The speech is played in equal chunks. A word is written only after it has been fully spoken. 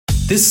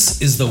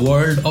This is the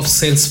world of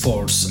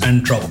Salesforce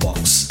and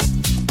Dropbox,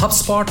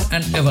 HubSpot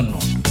and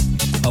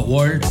Evernote, a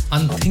world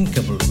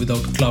unthinkable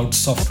without cloud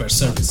software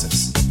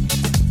services.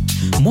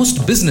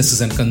 Most businesses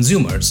and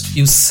consumers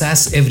use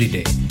SaaS every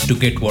day to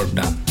get work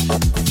done.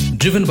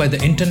 Driven by the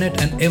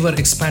internet and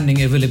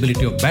ever-expanding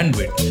availability of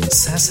bandwidth,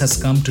 SaaS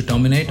has come to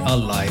dominate our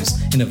lives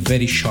in a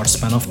very short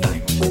span of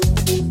time.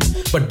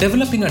 But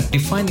developing a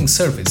defining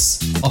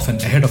service, often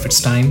ahead of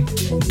its time,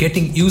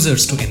 getting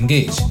users to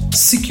engage,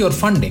 secure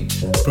funding,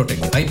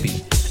 protect IP,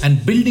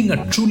 and building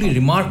a truly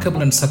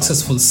remarkable and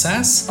successful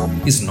SaaS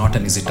is not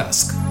an easy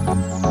task.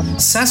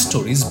 SaaS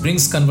Stories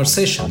brings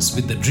conversations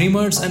with the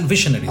dreamers and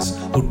visionaries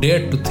who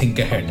dared to think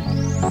ahead.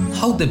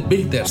 How they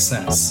built their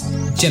SaaS,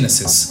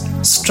 genesis,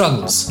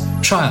 struggles,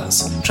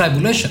 trials,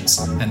 tribulations,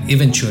 and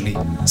eventually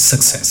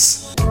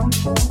success.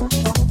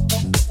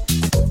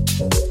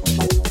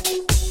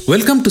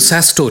 Welcome to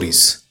SaaS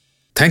Stories.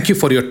 Thank you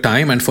for your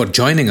time and for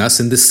joining us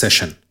in this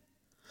session.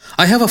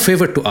 I have a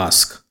favor to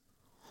ask.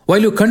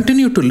 While you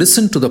continue to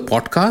listen to the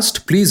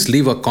podcast, please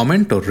leave a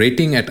comment or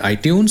rating at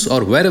iTunes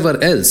or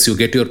wherever else you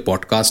get your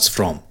podcasts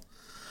from.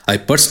 I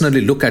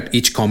personally look at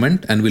each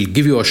comment and will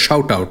give you a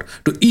shout out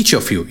to each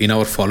of you in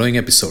our following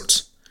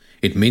episodes.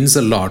 It means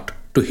a lot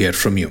to hear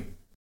from you.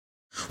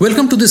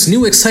 Welcome to this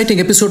new exciting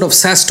episode of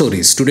SaaS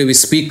Stories. Today we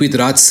speak with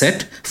Raj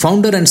Seth,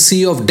 founder and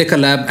CEO of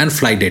Decalab and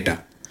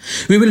Flydata.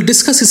 We will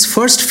discuss his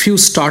first few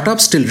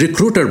startups till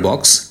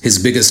Recruiterbox, his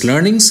biggest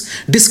learnings,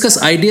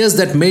 discuss ideas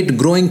that made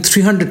growing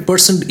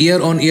 300%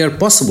 year-on-year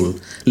possible,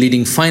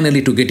 leading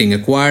finally to getting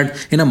acquired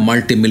in a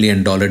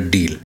multi-million-dollar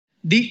deal.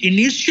 The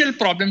initial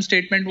problem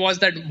statement was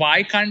that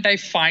why can't I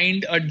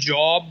find a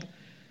job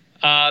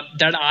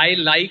that I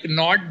like,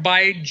 not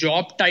by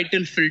job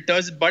title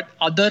filters, but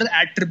other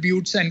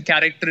attributes and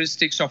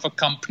characteristics of a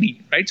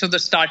company, right? So the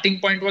starting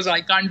point was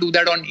I can't do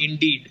that on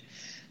Indeed.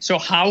 So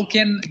how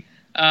can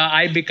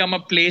I become a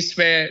place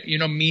where,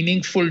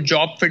 meaningful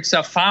job fits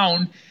are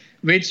found,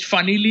 which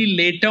funnily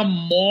later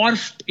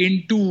morphed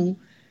into,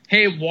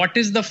 hey, what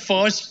is the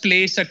first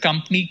place a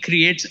company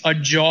creates a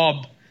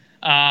job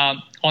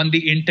on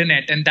the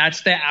internet? And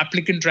that's the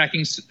applicant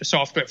tracking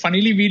software.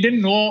 Funnily, we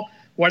didn't know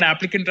what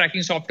applicant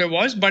tracking software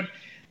was, but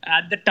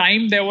at the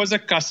time there was a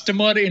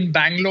customer in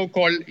Bangalore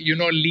called,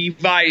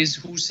 Levi's,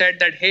 who said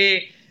that,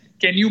 hey,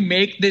 can you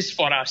make this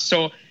for us?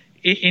 So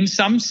in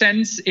some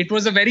sense, it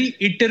was a very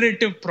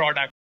iterative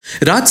product.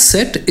 Raj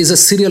Seth is a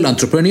serial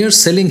entrepreneur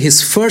selling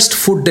his first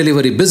food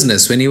delivery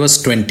business when he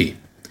was 20.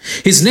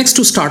 His next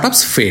two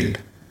startups failed,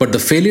 but the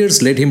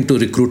failures led him to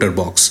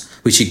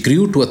Recruiterbox, which he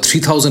grew to a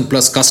 3,000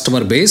 plus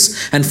customer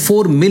base and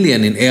 4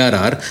 million in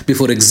ARR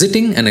before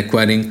exiting and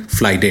acquiring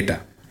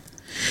Flydata.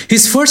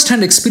 His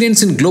first-hand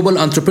experience in global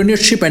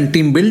entrepreneurship and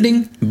team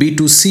building,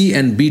 B2C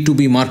and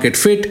B2B market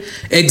fit,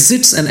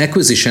 exits and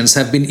acquisitions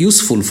have been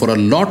useful for a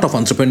lot of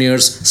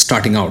entrepreneurs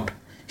starting out.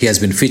 He has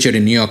been featured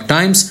in New York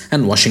Times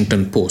and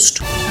Washington Post.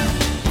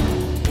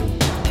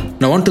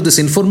 Now on to this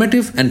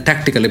informative and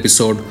tactical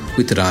episode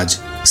with Raj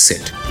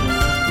Seth.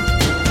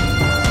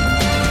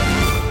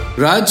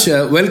 Raj,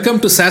 welcome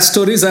to SaaS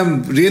Stories.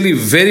 I'm really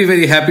very,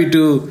 very happy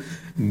to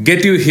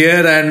get you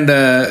here and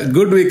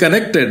good we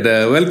connected.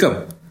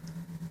 Welcome.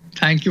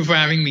 Thank you for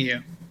having me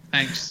here.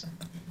 Thanks.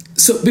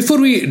 So before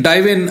we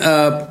dive in,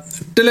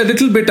 tell a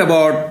little bit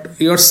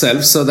about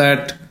yourself so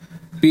that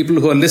people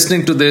who are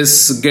listening to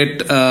this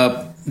get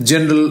a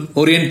general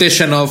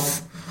orientation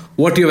of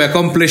what you've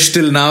accomplished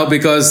till now,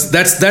 because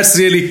that's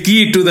really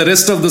key to the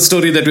rest of the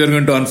story that we're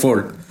going to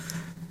unfold.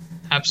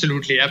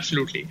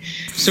 Absolutely.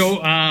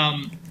 So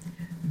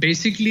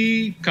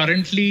basically,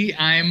 currently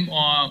I'm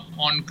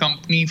on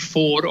company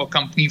 4 or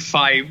company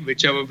 5,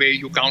 whichever way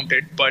you count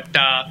it. But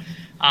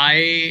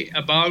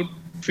about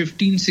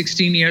 15,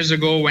 16 years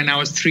ago, when I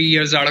was 3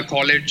 years out of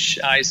college,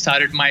 I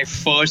started my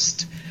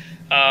first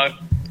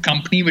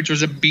company, which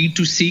was a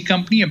B2C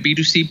company, a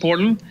B2C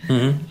portal,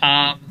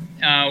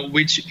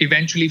 which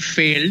eventually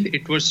failed.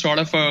 It was sort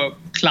of a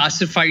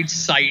classified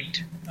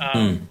site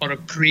or a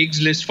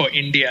Craigslist for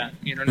India.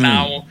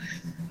 Now,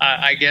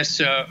 I guess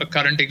a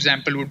current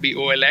example would be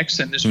OLX,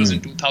 and this was in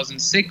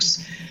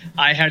 2006.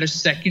 I had a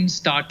second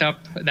startup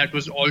that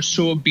was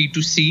also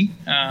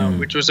B2C,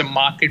 which was a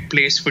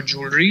marketplace for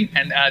jewelry.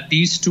 And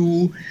these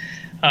two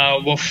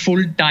were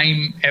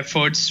full-time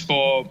efforts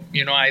for,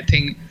 I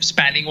think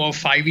spanning over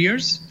 5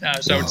 years.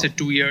 So I would say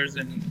 2 years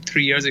and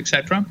 3 years,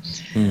 etc.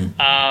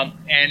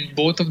 And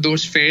both of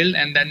those failed.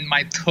 And then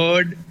my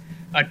third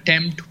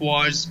attempt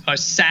was a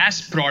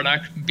SaaS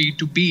product,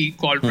 B2B,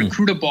 called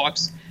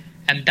Recruiterbox.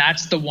 And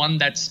that's the one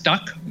that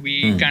stuck.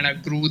 We kind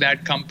of grew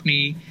that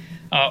company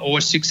over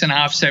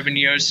 6.5, 7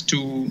 years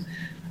to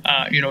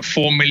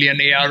 4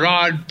 million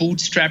ARR,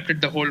 bootstrapped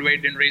it the whole way,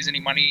 didn't raise any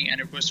money, and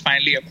it was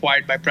finally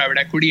acquired by private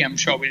equity. I'm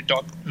sure we'll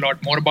talk a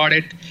lot more about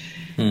it.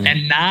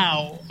 And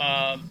now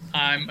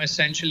I'm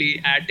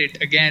essentially at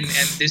it again.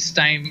 And this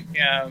time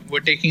we're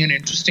taking an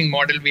interesting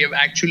model. We have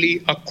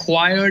actually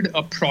acquired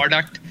a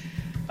product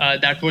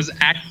that was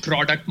at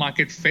product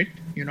market fit,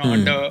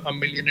 under $1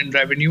 million in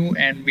revenue.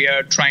 And we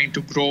are trying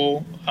to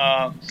grow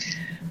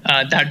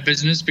that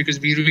business because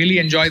we really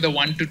enjoy the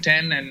 1 to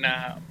 10, and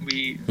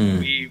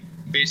we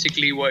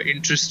basically were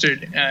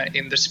interested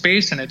in the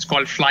space, and it's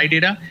called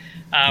Flydata.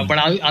 But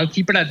I'll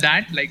keep it at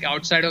that. Like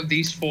outside of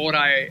these four,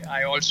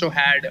 I also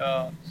had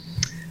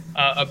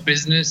a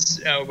business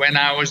when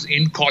I was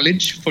in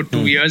college for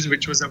 2 years,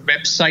 which was a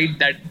website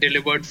that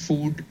delivered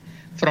food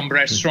from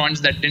restaurants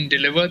that didn't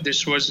deliver.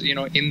 This was,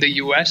 in the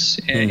US,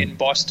 in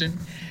Boston.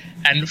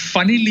 And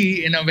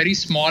funnily, in a very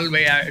small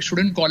way, I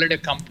shouldn't call it a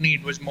company.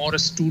 It was more a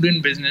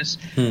student business.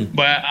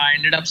 But I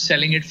ended up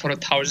selling it for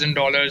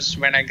 $1,000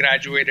 when I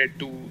graduated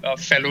to a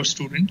fellow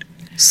student.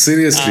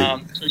 Seriously?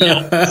 So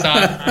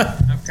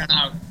I've kind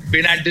of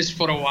been at this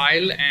for a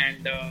while,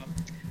 and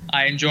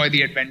I enjoy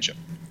the adventure.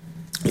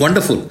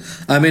 Wonderful.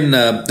 I mean,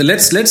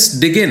 let's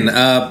dig in.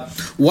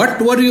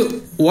 What were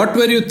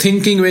you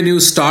thinking when you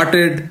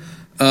started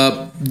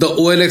the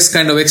OLX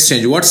kind of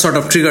exchange? What sort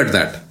of triggered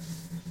that?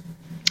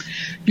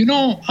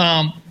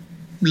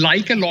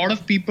 Like a lot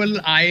of people,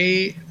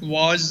 I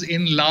was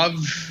in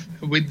love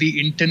with the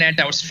internet.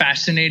 I was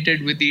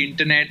fascinated with the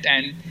internet,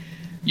 and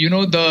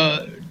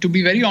to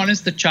be very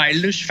honest, the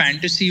childish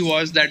fantasy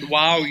was that,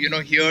 wow,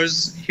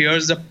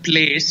 here's a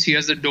place,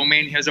 here's a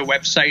domain, here's a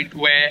website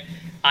where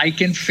I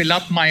can fill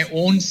up my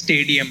own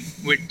stadium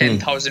with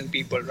 10,000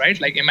 people, right?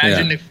 Like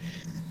imagine if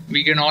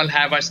we can all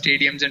have our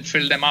stadiums and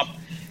fill them up.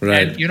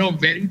 Right. And,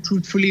 very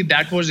truthfully,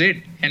 that was it.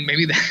 And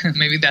maybe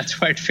that's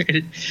why it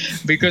failed,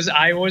 because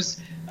I was,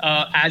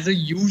 as a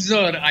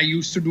user, I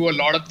used to do a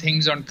lot of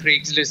things on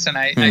Craigslist, and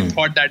I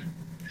thought that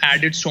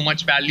added so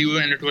much value,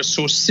 and it was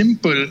so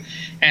simple.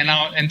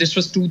 And this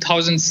was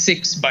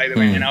 2006, by the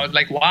way. And I was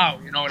like, wow,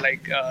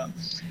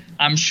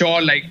 I'm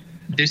sure like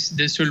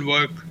this will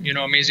work,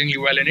 amazingly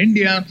well in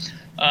India.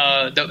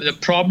 The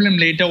problem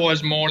later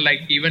was more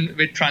like, even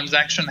with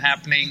transaction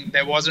happening,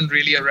 there wasn't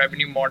really a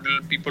revenue model.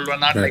 People were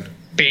not like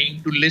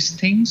paying to list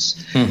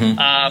things.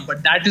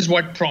 But that is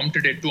what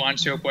prompted it, to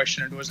answer your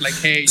question. It was like,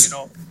 hey,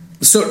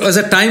 So as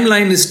a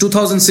timeline is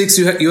 2006,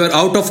 you were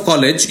out of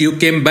college, you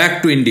came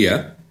back to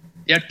India.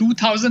 Yeah,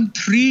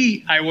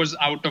 2003, I was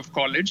out of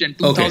college. And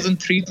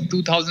 2003 to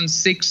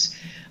 2006,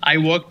 I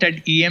worked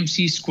at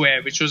EMC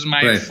Square, which was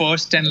my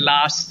first and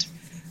last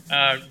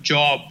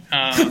job.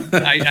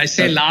 I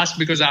say last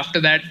because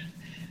after that,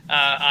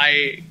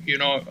 I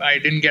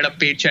didn't get a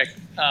paycheck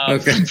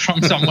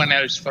from someone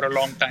else for a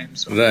long time.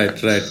 So.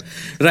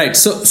 Right.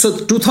 So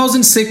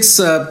 2006,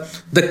 the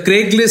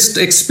Craigslist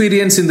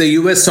experience in the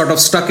US sort of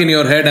stuck in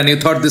your head, and you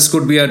thought this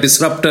could be a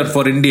disruptor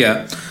for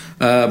India.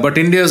 But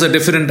India is a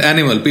different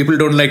animal. People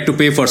don't like to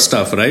pay for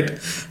stuff, right?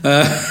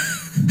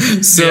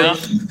 So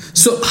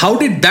how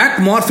did that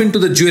morph into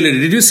the jewelry?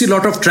 Did you see a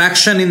lot of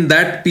traction in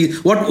that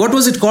piece? What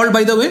was it called,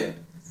 by the way?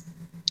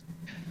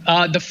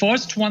 The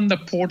first one, the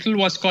portal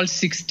was called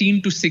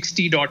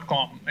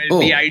 16to60.com.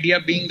 The idea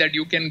being that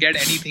you can get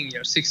anything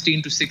here,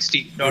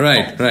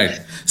 16to60.com. Right.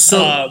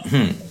 So,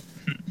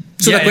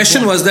 so the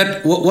question was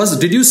that,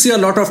 did you see a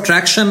lot of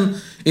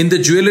traction in the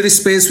jewelry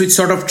space, which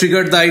sort of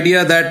triggered the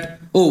idea that,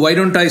 why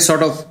don't I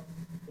sort of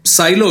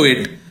silo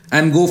it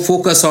and go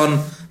focus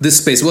on this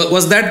space?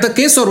 Was that the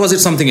case, or was it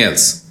something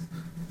else?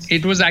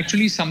 It was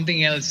actually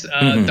something else.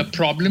 The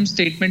problem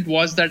statement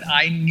was that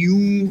I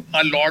knew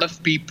a lot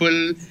of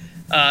people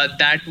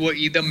that were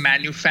either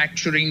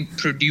manufacturing,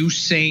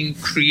 producing,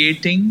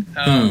 creating,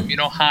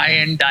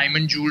 high-end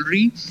diamond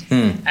jewelry.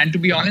 And to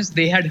be honest,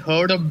 they had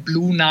heard of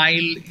Blue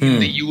Nile in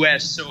the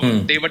US. So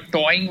they were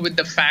toying with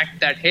the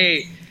fact that,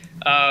 hey,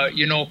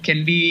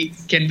 can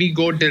we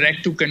go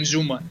direct to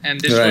consumer?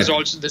 And this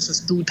is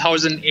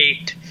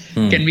 2008.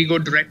 Can we go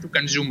direct to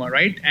consumer,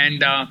 right?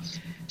 And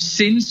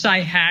since I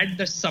had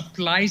the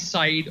supply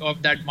side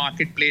of that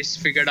marketplace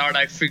figured out,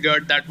 I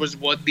figured that was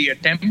worth the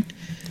attempt.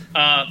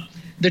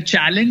 The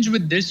challenge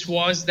with this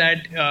was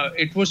that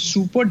it was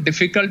super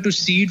difficult to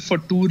seed for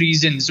two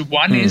reasons.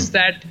 One is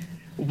that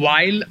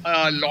while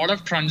a lot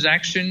of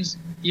transactions,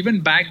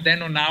 even back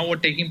then or now, were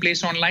taking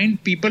place online,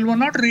 people were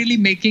not really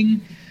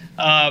making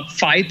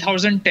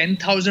 $5,000,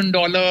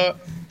 $10,000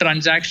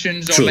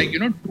 transactions, or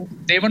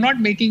they were not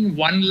making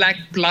 1 lakh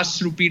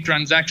plus rupee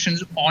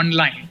transactions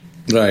online.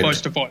 Right.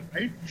 First of all,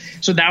 right?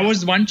 So that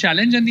was one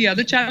challenge. And the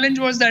other challenge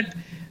was that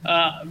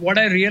what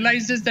I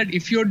realized is that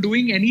if you're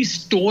doing any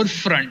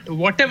storefront,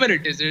 whatever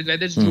it is,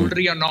 whether it's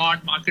jewelry or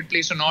not,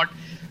 marketplace or not,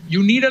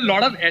 you need a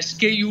lot of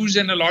SKUs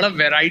and a lot of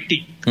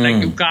variety.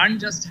 Like you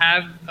can't just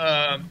have,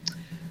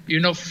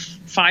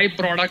 5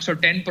 products or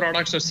 10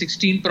 products or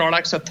 16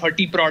 products or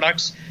 30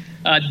 products.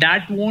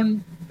 That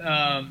won't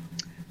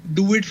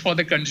do it for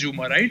the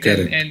consumer, right?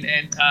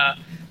 And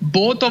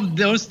both of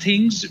those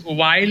things,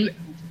 while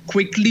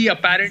quickly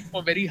apparent,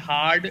 were very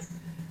hard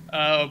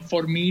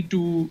for me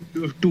to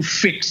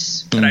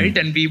fix, right?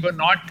 And we were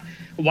not,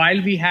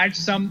 while we had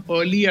some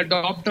early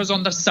adopters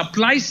on the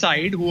supply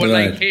side who were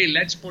like, hey,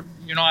 let's put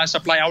our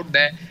supply out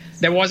there,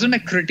 there wasn't a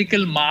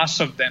critical mass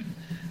of them.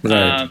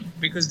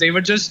 Because they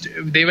were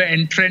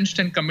entrenched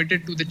and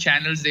committed to the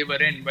channels they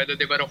were in, whether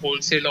they were a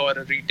wholesaler or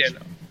a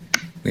retailer.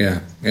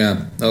 Yeah.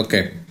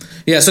 Okay.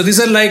 Yeah, so these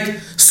are like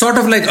sort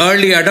of like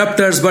early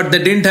adopters, but they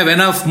didn't have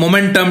enough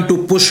momentum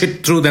to push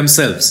it through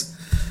themselves.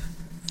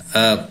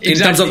 In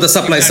terms of the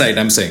supply side,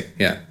 I'm saying.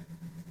 Yeah.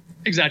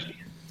 Exactly.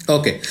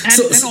 Okay.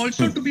 And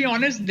also, to be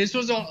honest, this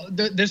was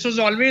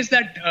always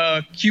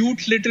that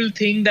cute little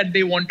thing that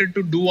they wanted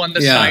to do on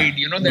the side.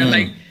 They're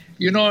like,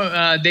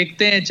 dekhte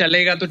hain,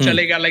 chalega to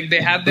chalega. Like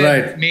they have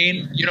their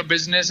main,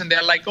 business, and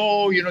they're like,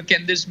 oh,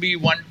 can this be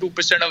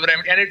 1-2% of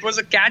revenue? And it was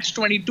a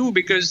catch-22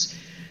 because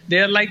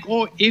they're like,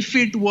 oh, if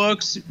it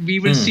works, we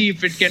will see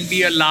if it can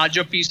be a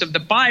larger piece of the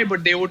pie,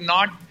 but they would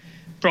not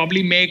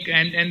probably make,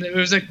 and it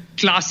was a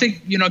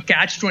classic,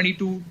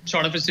 catch-22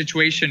 sort of a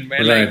situation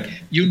where like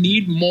you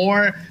need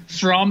more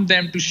from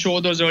them to show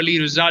those early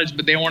results,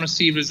 but they want to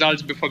see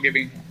results before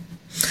giving.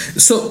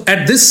 So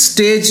at this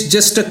stage,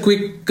 just a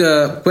quick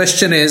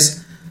question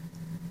is,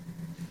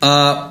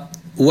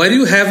 were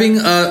you having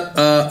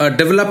a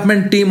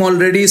development team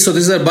already? So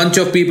this is a bunch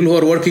of people who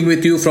are working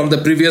with you from the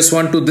previous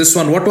one to this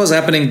one. What was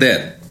happening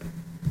there?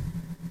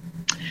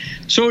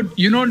 So,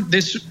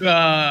 this,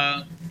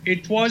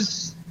 it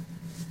was,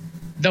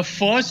 the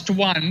first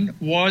one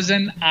was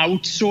an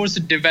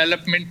outsourced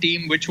development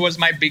team, which was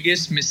my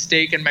biggest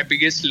mistake and my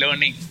biggest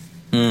learning,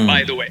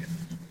 by the way.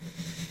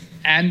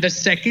 And the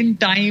second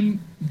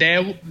time,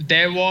 there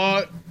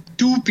were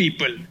 2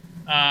 people,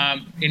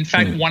 in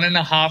fact,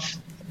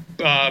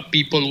 1.5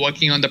 people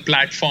working on the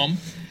platform,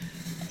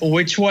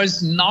 which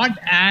was not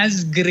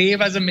as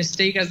grave as a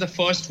mistake as the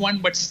first one,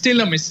 but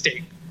still a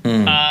mistake,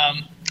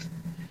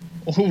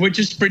 which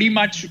is pretty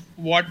much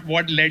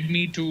what led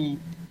me to,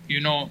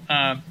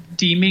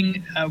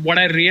 teaming. What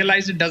I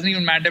realized, it doesn't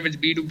even matter if it's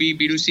B2B,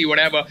 B2C,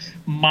 whatever.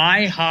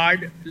 My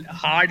hard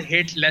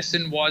hit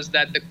lesson was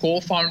that the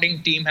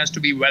co-founding team has to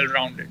be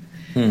well-rounded,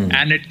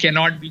 and it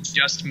cannot be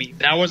just me.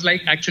 That was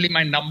like actually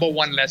my number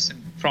one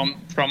lesson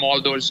from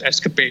all those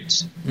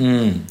escapades.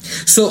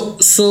 So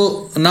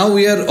now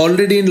we are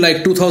already in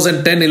like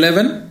 2010,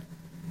 11?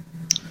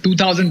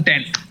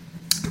 2010.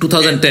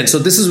 2010. So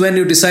this is when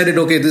you decided,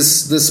 okay,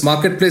 this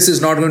marketplace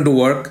is not going to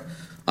work.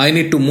 I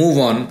need to move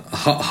on.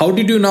 How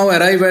did you now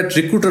arrive at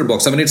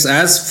Recruiterbox? I mean, it's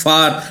as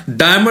far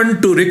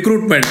diamond to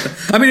recruitment.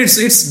 I mean,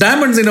 it's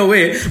diamonds in a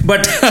way,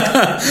 but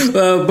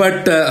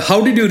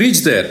how did you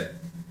reach there?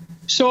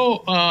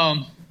 So,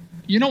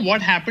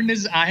 what happened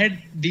is I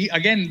had these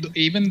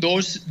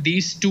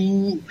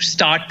 2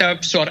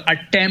 startups or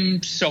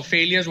attempts or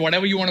failures,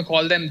 whatever you want to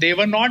call them, they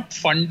were not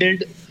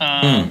funded.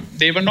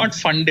 They were not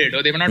funded,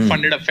 or they were not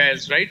funded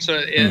affairs, right? So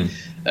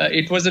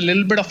it was a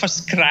little bit of a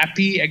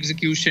scrappy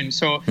execution.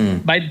 So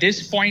by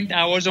this point,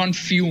 I was on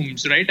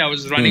fumes, right? I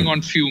was running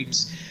on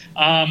fumes.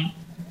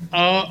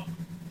 A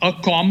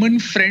common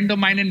friend of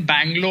mine in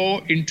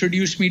Bangalore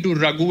introduced me to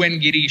Raghu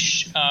and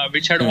Girish,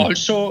 which had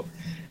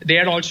they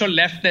had also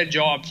left their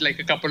jobs like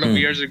a couple of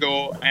years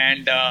ago,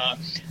 and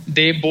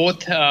they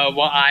both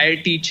were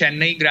IIT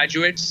Chennai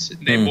graduates.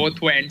 They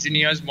both were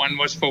engineers. One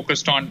was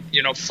focused on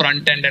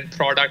front end and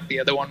product.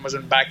 The other one was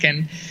on back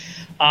end.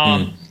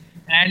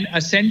 And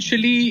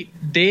essentially,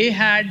 they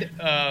had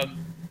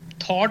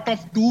thought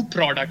of 2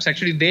 products.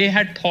 Actually, they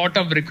had thought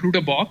of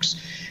Recruiterbox,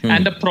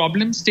 and the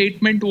problem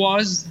statement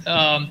was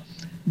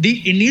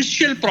the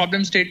initial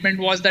problem statement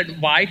was that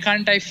why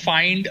can't I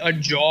find a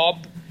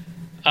job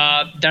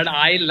that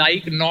I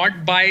like,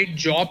 not by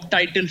job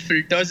title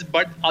filters,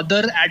 but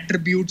other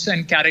attributes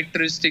and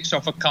characteristics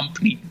of a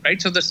company,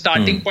 right? So the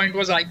starting point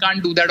was I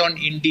can't do that on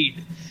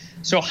Indeed.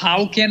 So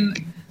how can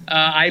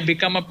I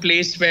become a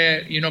place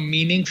where,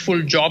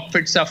 meaningful job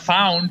fits are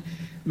found,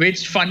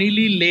 which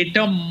funnily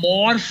later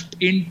morphed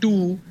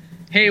into,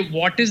 hey,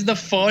 what is the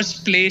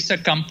first place a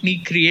company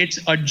creates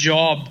a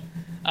job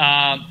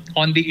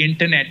on the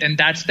internet? And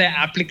that's the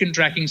applicant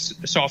tracking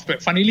software.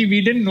 Funnily,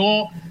 we didn't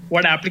know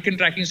what applicant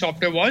tracking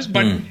software was,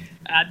 but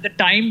at the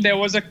time there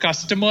was a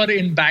customer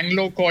in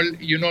Bangalore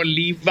called,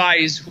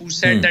 Levi's, who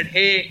said that,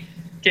 hey,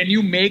 can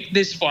you make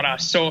this for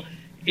us? So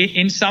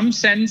in some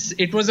sense,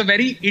 it was a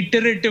very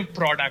iterative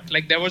product.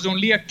 Like there was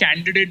only a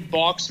candidate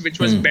box, which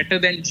was better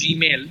than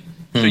Gmail.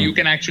 So you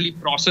can actually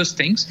process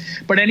things.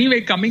 But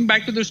anyway, coming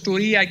back to the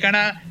story, I kind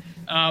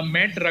of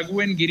met Raghu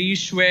and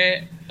Girish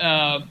where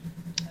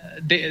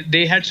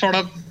they had sort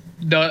of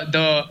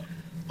the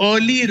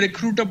early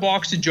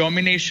Recruiterbox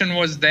germination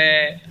was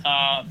there.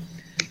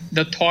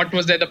 The thought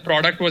was there, the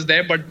product was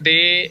there, but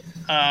they,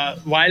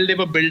 while they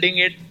were building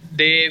it,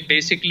 they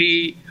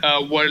basically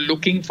were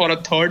looking for a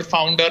third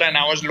founder, and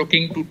I was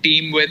looking to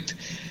team with,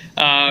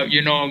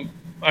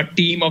 a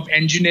team of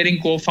engineering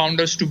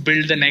co-founders to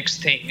build the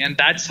next thing. And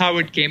that's how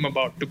it came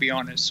about, to be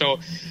honest. So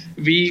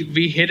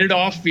we hit it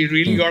off. We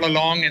really got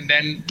along. And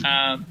then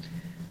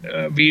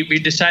we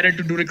decided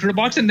to do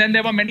Recruiterbox. And then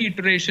there were many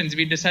iterations.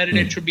 We decided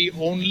it should be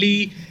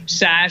only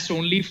SaaS,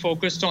 only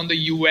focused on the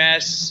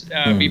US.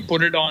 We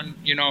put it on,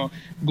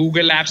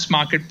 Google Apps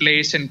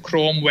Marketplace and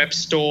Chrome Web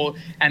Store,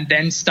 and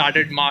then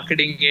started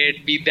marketing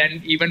it. We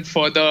then even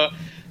further,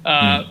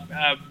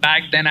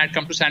 back then I'd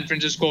come to San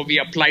Francisco. We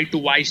applied to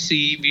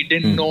YC. We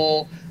didn't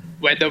know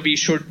whether we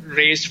should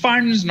raise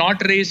funds,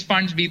 not raise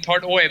funds. We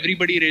thought, oh,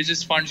 everybody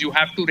raises funds. You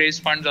have to raise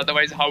funds.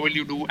 Otherwise, how will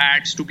you do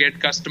ads to get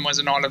customers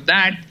and all of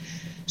that?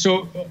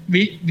 So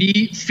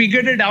we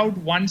figured it out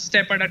one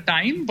step at a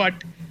time. But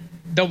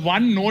the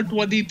one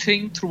noteworthy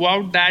thing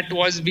throughout that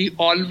was we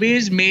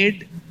always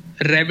made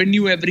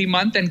revenue every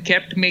month and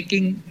kept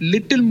making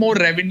little more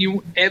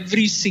revenue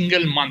every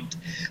single month,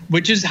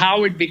 which is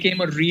how it became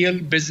a real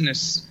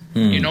business,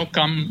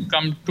 come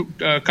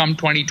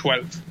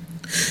 2012.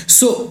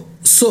 So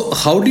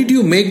how did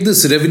you make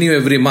this revenue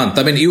every month?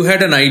 I mean, you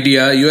had an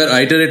idea, you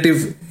are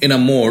iterative in a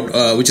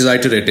mode, which is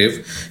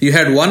iterative. You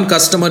had one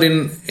customer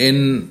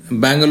in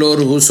Bangalore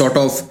who sort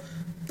of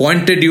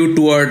pointed you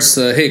towards,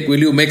 hey, will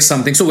you make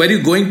something? So were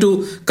you going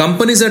to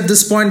companies at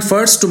this point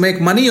first to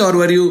make money, or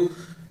were you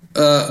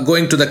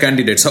going to the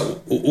candidates?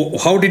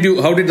 How did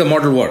the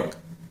model work?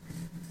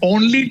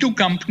 Only to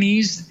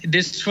companies.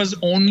 This was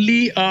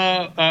only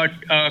a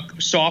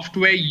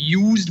software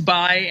used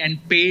by and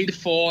paid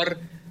for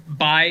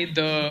by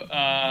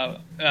the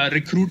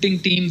recruiting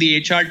team, the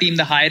HR team,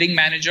 the hiring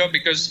manager,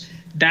 because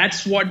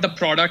that's what the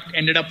product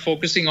ended up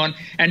focusing on.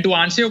 And to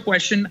answer your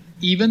question,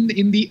 even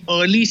in the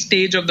early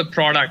stage of the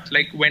product,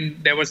 like when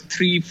there was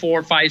 3,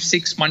 4, 5,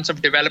 6 months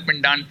of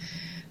development done,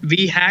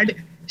 we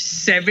had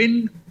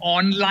 7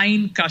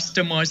 online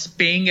customers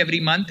paying every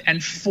month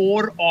and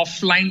 4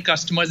 offline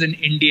customers in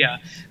India.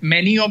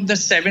 Many of the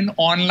 7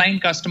 online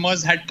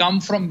customers had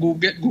come from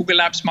Google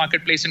Apps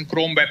Marketplace and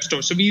Chrome Web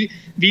Store. So we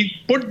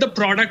put the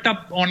product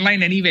up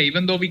online anyway,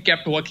 even though we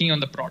kept working on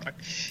the product.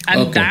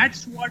 And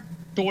that's what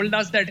told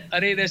us that,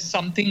 array, there's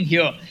something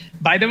here.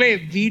 By the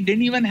way, we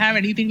didn't even have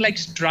anything like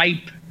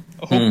Stripe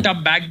hooked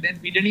up back then.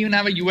 We didn't even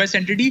have a US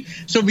entity.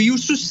 So we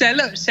used to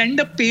send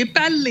a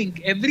PayPal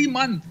link every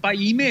month by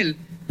email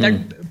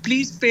that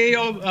please pay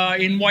your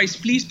invoice,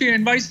 please pay your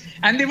invoice.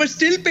 And they were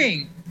still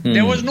paying.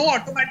 There was no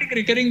automatic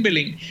recurring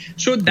billing.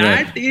 So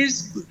that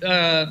is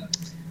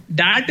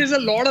a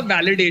lot of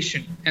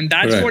validation. And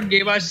that's what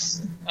gave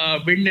us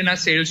wind in our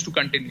sails to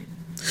continue.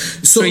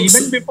 So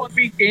even before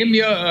we came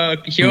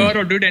here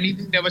or did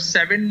anything, there were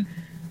 7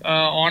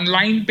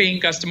 online paying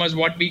customers,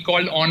 what we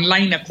call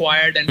online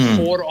acquired, and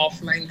 4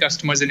 offline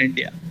customers in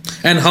India.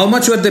 And how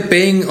much were they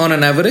paying on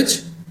an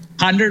average?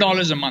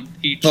 $100 a month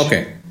each.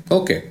 Okay.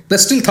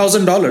 That's still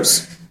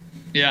 $1,000.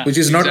 Yeah, which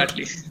is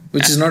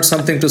not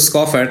something to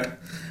scoff at.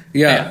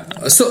 Yeah.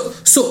 So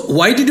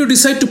why did you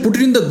decide to put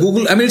it in the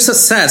Google? I mean, it's a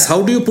SaaS.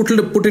 How do you put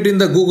it in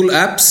the Google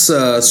Apps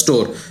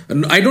store?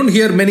 I don't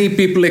hear many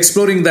people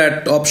exploring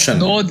that option.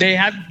 No, they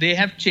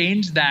have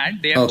changed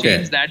that. They have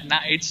changed that. Now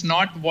it's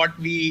not what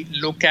we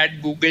look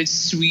at Google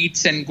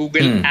Suites and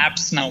Google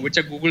Apps now, which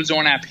are Google's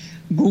own app.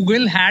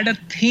 Google had a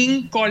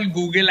thing called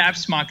Google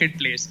Apps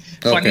Marketplace.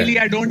 Funnily,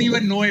 I don't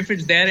even know if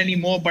it's there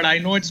anymore, but I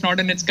know it's not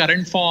in its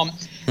current form.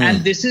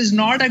 And this is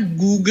not a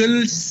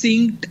Google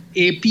synced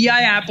API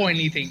app or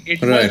anything.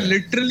 It was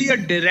literally a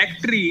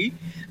directory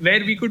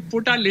where we could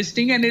put our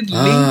listing and it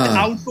linked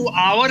out to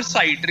our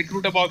site,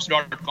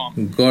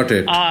 recruiterbox.com. Got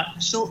it.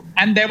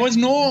 And there was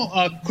no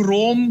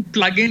Chrome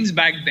plugins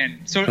back then.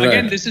 So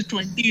again, this is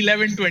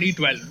 2011,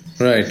 2012.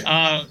 Right.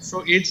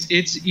 So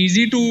it's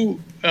easy to,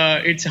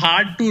 it's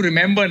hard to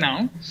remember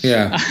now.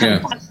 Yeah.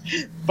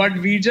 But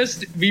we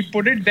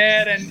put it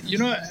there, and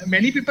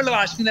many people have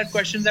asked me that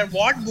question, that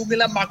what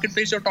Google App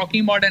Marketplace you're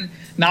talking about, and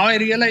now I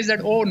realize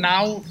that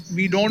now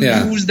we don't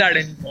use that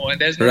anymore, and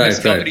there's no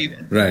discovery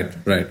there. Right.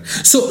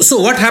 So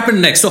what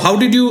happened next? So how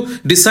did you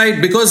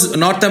decide, because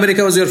North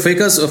America was your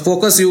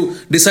focus, you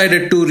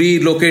decided to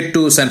relocate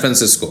to San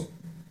Francisco?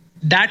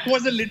 That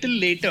was a little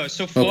later.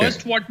 So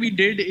first what we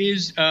did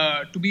is,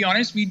 to be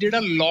honest, we did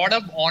a lot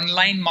of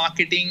online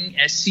marketing,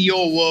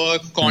 SEO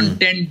work,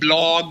 content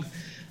blog.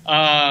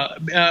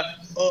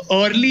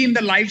 Early in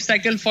the life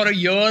cycle, for a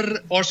year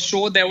or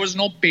so, there was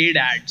no paid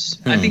ads.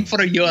 I think for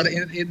a year.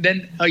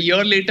 Then a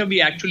year later,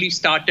 we actually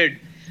started.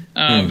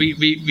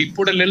 We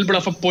put a little bit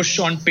of a push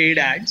on paid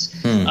ads.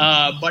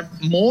 But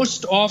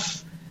most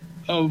of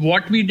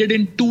what we did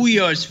in 2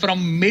 years,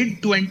 from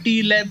mid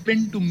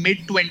 2011 to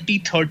mid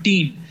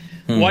 2013,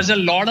 was a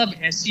lot of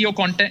SEO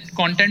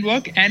content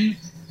work. And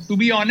to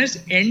be honest,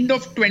 end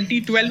of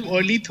 2012,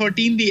 early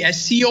 13, the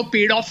SEO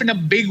paid off in a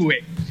big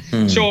way.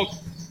 So,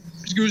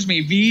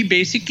 we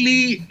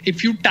basically,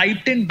 if you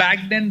typed in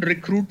back then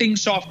recruiting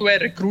software,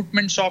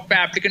 recruitment software,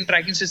 applicant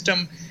tracking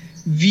system,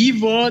 we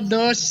were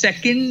the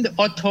second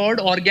or third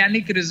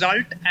organic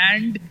result,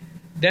 and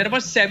there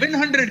were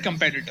 700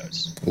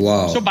 competitors.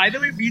 Wow. So by the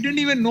way, we didn't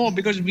even know,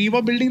 because we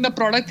were building the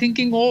product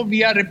thinking,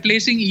 we are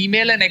replacing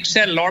email and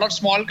Excel. A lot of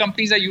small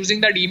companies are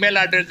using that email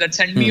address that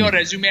send me your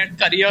resume at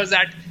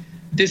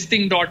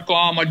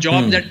careers@thisthing.com or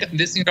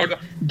jobs@thisthing.com.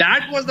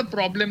 That was the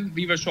problem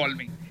we were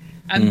solving.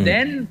 And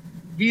then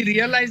we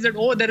realized that,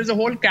 there is a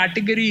whole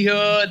category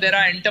here. There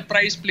are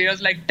enterprise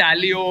players like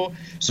Taleo.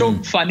 So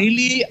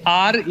funnily,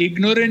 our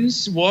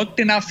ignorance worked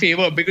in our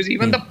favor, because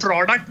even the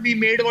product we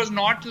made was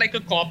not like a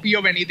copy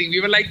of anything.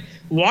 We were like,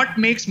 what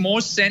makes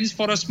most sense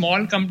for a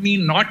small company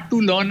not to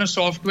learn a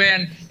software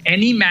and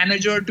any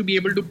manager to be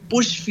able to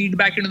push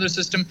feedback into the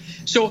system?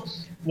 So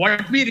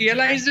what we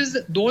realized is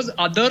that those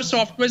other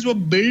softwares were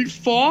built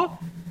for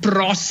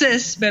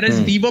process,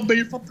 whereas we were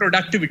built for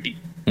productivity.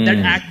 That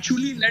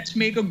actually lets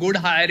make a good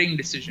hiring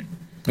decision.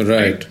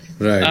 Right.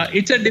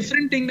 It's a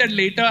different thing that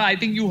later I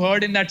think you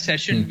heard in that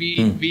session.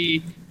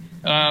 We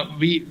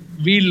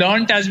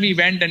learned as we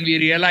went, and we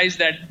realized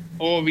that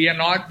we are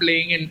not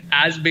playing in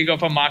as big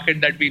of a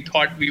market that we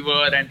thought we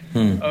were. And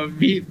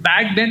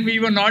back then we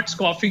were not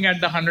scoffing at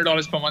the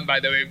 $100 per month. By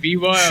the way, we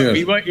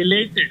were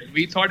elated.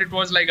 We thought it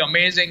was like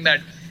amazing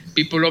that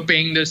people are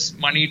paying this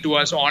money to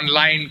us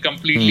online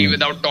completely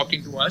without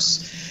talking to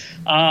us.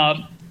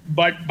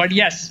 But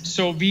yes,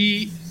 so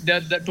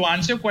to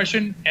answer your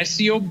question,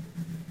 SEO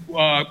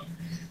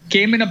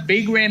came in a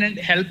big way and it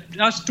helped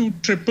us to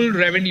triple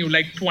revenue.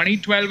 Like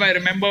 2012, I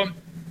remember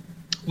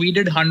we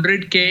did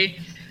 100K.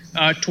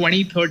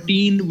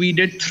 2013, we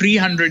did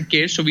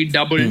 300K. So we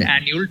doubled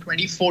annual.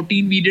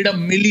 2014, we did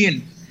 1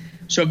 million.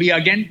 So we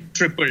again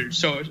tripled.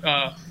 So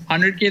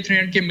 100K,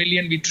 300K,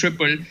 million, we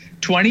tripled.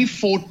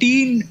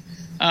 2014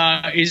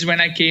 is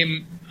when I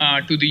came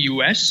to the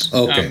US,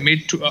 early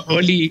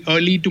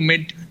to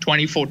mid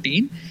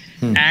 2014.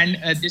 And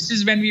this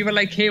is when we were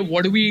like, hey,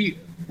 what do we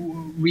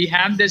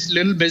have this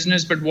little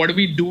business, but what do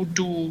we do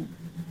to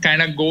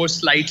kind of go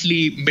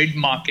slightly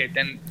mid-market?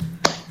 And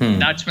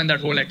that's when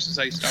that whole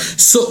exercise started.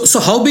 So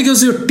how big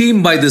was your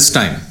team by this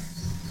time?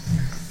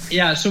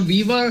 Yeah, so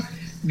we were,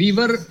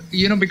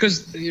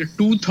 because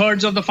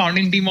 2/3 of the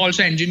founding team were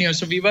also engineers.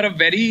 So we were a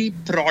very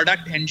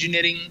product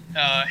engineering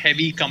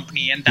heavy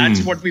company. And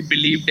that's what we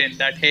believed in,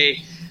 that,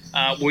 hey,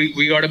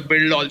 we got to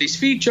build all these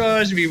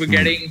features. We were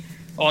getting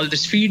all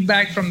this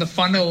feedback from the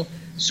funnel.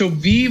 So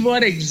we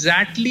were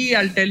exactly,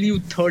 I'll tell you,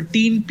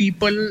 13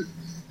 people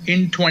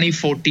in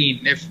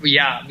 2014.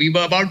 We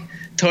were about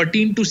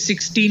 13 to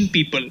 16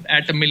 people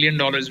at $1 million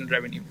in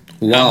revenue.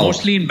 Wow.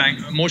 Mostly in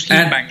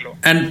Bangalore.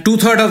 And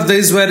 2/3 of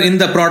these were in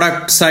the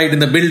product side, in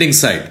the building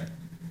side.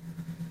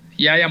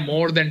 Yeah,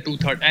 more than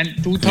 2/3. And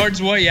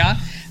 2/3 were,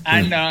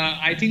 And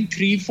I think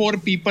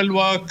 3-4 people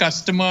were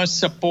customer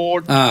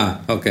support.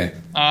 Okay.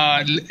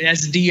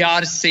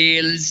 SDR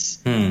sales.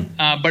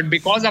 But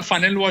because our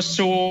funnel was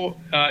so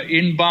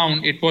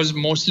inbound, it was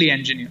mostly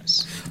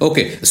engineers.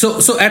 Okay.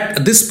 So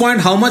at this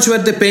point, how much were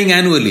they paying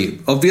annually?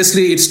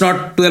 Obviously, it's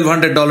not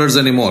 $1,200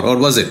 anymore, or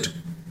was it?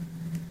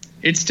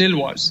 It still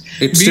was.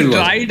 We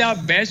tried our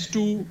best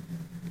to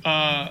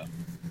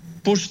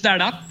push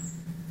that up.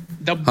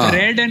 The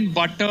bread and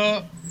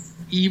butter,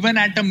 even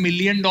at $1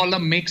 million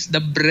mix, the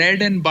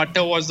bread and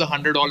butter was the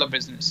 $100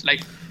 business.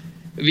 Like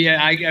we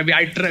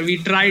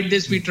tried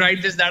this,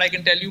 that I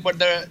can tell you, but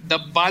the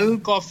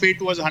bulk of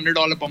it was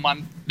 $100 per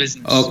month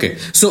business. Okay,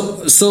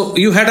 so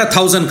you had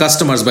 1,000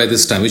 customers by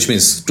this time, which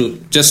means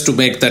to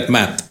make that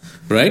math,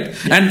 right?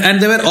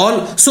 And they were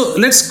all. So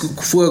let's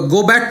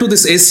go back to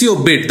this SEO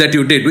bit that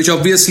you did, which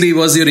obviously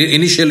was your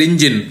initial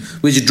engine,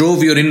 which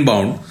drove your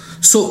inbound.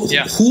 So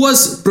who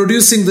was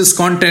producing this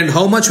content?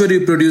 How much were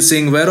you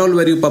producing? Where all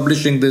were you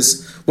publishing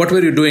this? What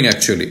were you doing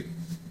actually?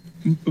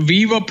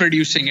 We were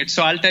producing it.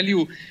 So I'll tell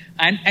you,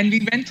 and we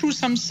went through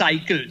some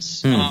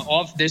cycles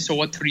of this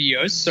over 3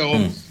 years.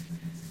 So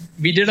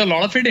we did a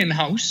lot of it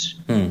in-house.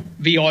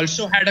 We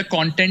also had a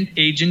content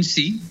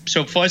agency.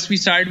 So first we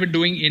started with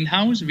doing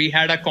in-house. We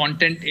had a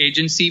content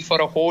agency for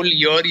a whole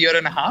year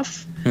and a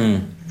half.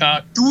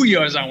 2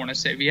 years, I want to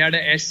say. We had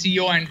a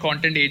SEO and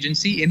content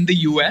agency in the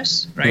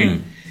US,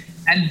 right?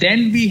 And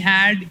then we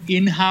had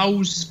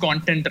in-house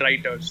content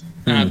writers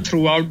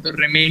throughout the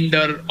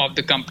remainder of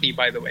the company,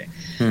 by the way.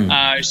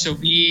 So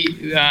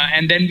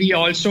and then we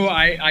also,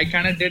 I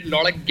kind of did a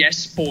lot of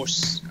guest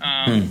posts.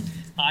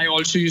 I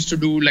also used to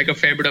do like a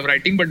fair bit of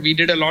writing, but we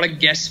did a lot of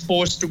guest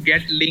posts to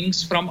get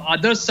links from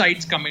other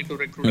sites coming to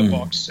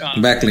Recruiter-Box.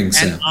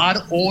 Backlinks. And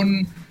our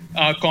own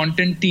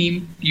content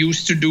team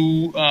used to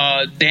do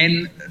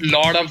then a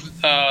lot of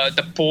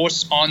the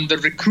posts on the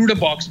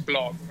Recruiter-Box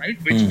blog, right?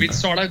 Which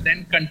sort of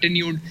then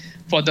continued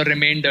for the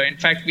remainder. In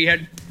fact, we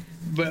had,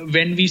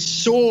 when we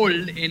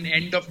sold in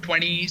end of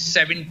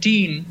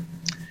 2017,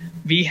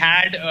 we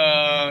had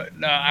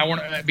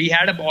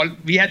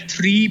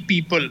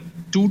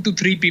 2 to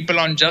 3 people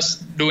on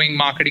just doing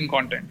marketing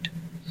content.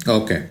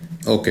 Okay.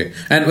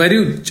 And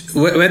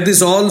were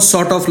these all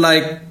sort of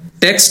like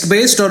text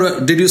based, or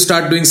did you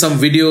start doing some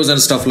videos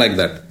and stuff like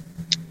that?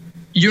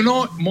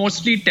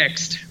 Mostly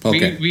text.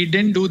 Okay. We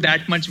didn't do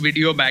that much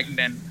video back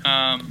then.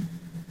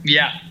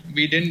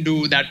 We didn't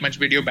do that much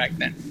video back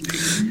then.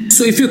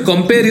 So if you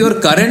compare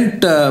your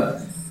current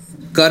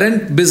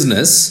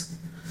business,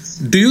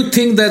 do you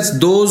think that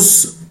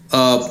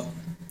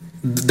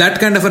that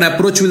kind of an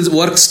approach will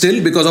work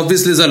still? Because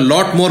obviously there's a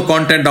lot more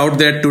content out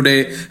there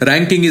today.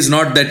 Ranking is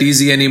not that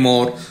easy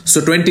anymore.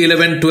 So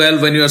 2011,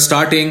 12, when you are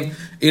starting,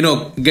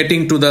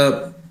 getting to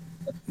the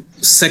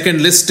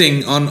second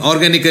listing on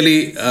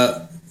organically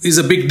is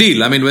a big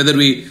deal. I mean, whether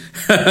we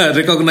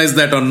recognize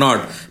that or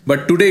not.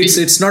 But today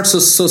it's not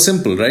so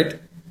simple, right?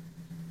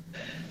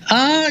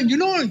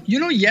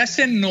 Yes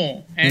and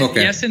no.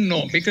 Yes and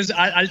no. Because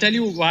I'll tell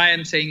you why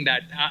I'm saying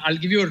that. I'll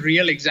give you a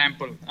real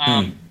example.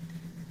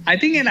 I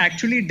think it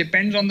actually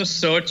depends on the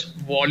search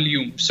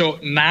volume. So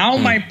now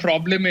my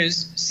problem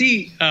is,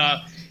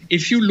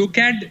 if you look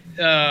at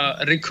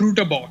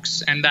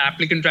Recruiterbox and the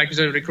applicant trackers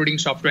are recruiting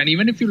software, and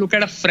even if you look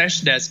at a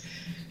Freshdesk,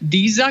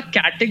 these are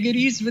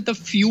categories with a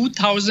few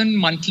thousand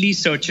monthly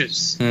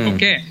searches.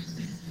 Okay.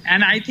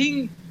 And I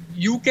think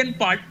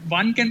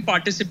one can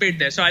participate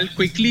there. So I'll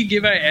quickly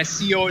give a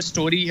SEO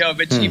story here,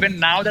 which even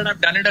now that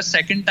I've done it a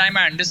second time,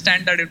 I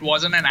understand that it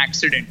wasn't an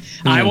accident.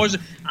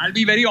 I'll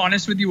be very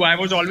honest with you. I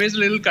was always a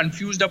little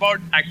confused about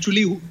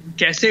actually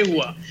kaise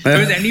hua.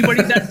 Because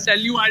anybody that I'll tell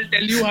you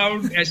how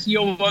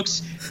SEO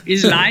works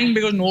is lying,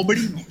 because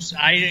nobody knows.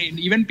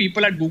 Even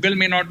people at Google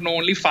may not know.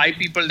 Only 5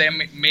 people there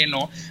may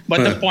know.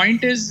 But the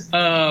point is,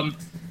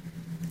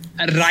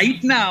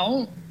 right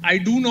now, I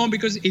do know,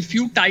 because if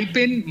you type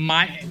in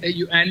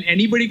and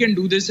anybody can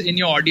do this in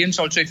your audience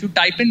also, if you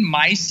type in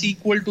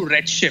MySQL to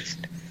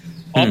Redshift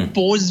or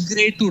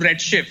Postgre to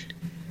Redshift,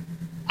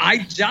 I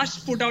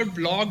just put out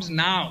blogs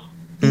now,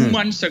 2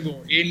 months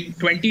ago in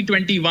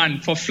 2021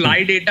 for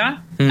Fly Data,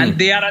 and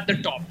they are at the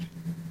top.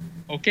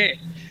 Okay.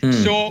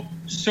 So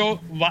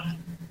why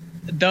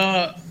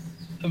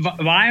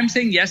I'm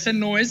saying yes and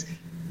no is,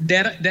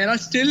 there are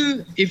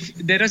still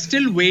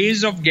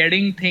ways of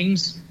getting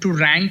things to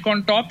rank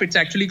on top. It's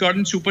actually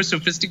gotten super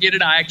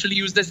sophisticated. I actually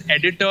use this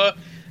editor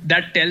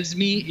that tells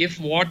me if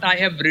what I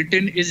have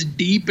written is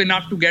deep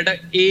enough to get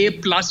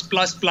A+++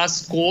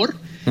 score.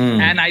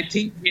 And I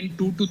think in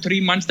 2 to 3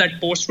 months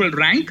that post will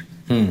rank.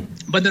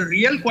 But the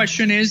real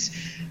question is,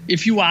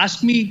 if you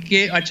ask me,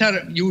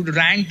 Achha, you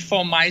ranked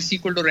for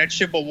MySQL to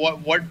Redshift, or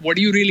what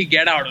do you really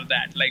get out of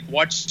that? Like,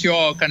 what's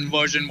your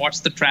conversion? What's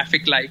the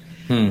traffic like?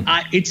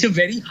 It's a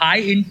very high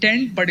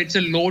intent, but it's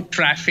a low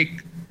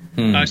traffic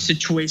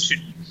situation.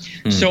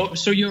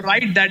 So you're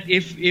right that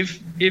if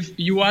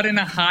you are in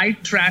a high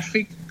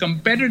traffic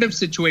competitive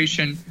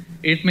situation,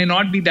 it may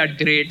not be that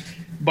great.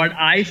 But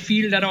I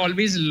feel there are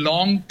always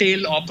long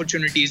tail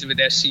opportunities with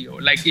SEO.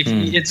 Like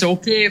it's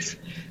okay if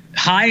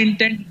high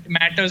intent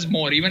matters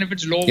more. Even if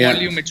it's low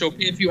volume, it's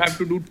okay if you have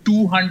to do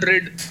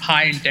 200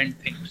 high intent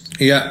things.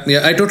 Yeah,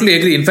 I totally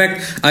agree. In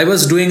fact, I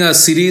was doing a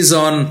series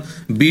on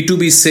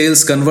B2B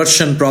sales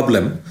conversion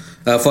problem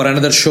for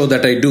another show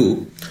that I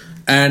do.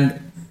 And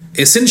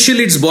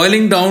essentially, it's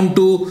boiling down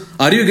to,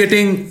 are you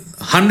getting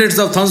hundreds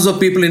of thousands of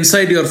people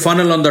inside your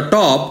funnel on the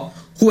top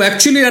who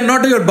actually are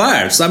not your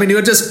buyers? I mean,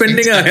 you're just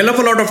spending a hell of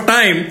a lot of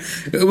time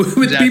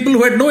with people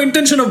who had no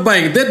intention of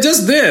buying. They're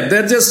just there.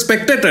 They're just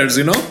spectators,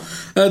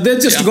 They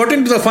just got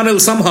into the funnel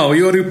somehow.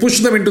 You push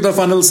them into the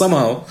funnel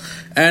somehow.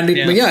 And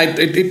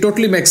it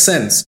totally makes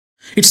sense.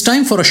 It's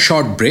time for a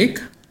short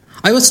break.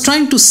 I was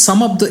trying to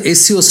sum up the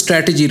SEO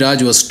strategy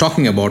Raj was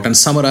talking about and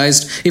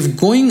summarized if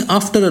going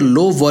after a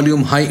low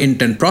volume, high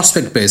intent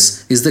prospect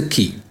base is the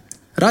key.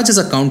 Raj has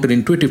a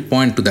counterintuitive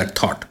point to that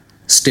thought.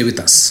 Stay with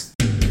us.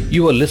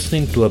 You are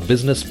listening to a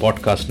Business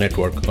Podcast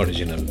Network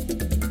original.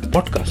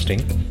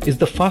 Podcasting is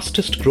the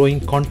fastest growing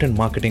content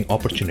marketing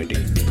opportunity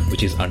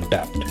which is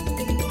untapped.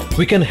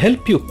 We can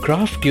help you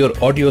craft your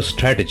audio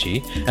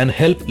strategy and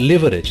help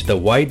leverage the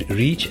wide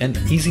reach and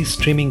easy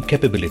streaming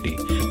capability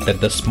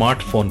that the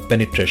smartphone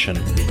penetration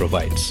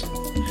provides.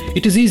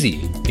 It is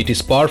easy, it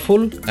is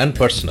powerful and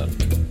personal.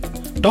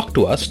 Talk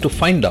to us to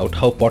find out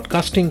how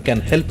podcasting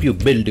can help you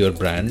build your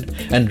brand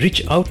and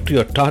reach out to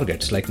your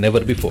targets like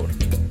never before.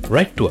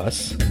 Write to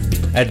us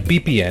at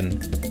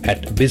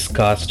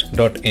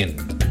bpn@bizcast.in.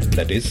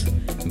 That is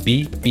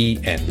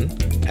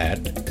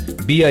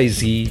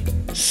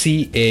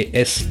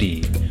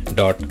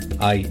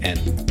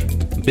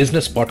bpn@bizcast.in.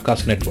 Business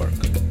Podcast Network.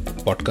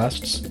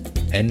 Podcasts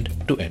end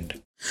to end.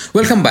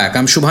 Welcome back.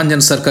 I'm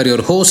Shubhanjan Sarkar,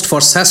 your host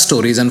for SaaS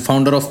Stories and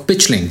founder of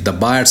PitchLink, the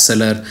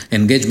buyer-seller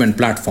engagement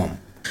platform.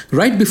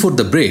 Right before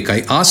the break,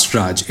 I asked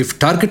Raj if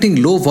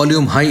targeting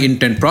low-volume,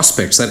 high-intent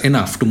prospects are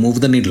enough to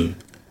move the needle.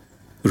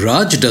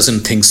 Raj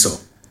doesn't think so.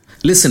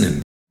 Listen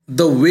in.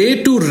 The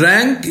way to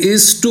rank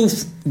is to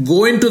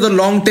go into the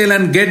long tail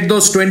and get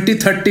those 20,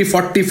 30,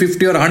 40,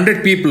 50 or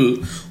 100 people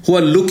who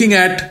are looking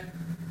at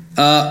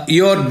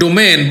your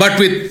domain but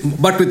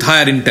with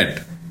higher intent,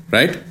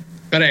 right?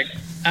 Correct.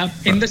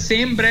 In the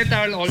same breath,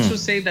 I will also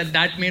say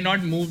that may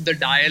not move the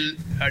dial.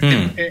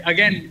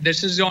 Again,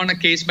 this is on a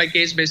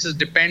case-by-case basis,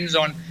 depends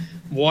on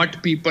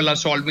what people are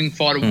solving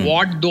for,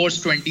 what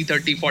those 20,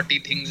 30, 40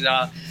 things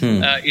are.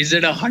 Is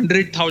it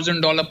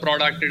 $100,000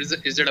 product? Is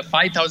it a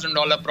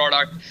 $5,000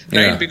 product?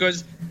 Right? Yeah.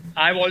 Because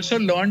I've also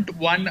learned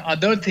one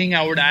other thing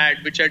I would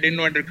add, which I didn't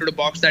know in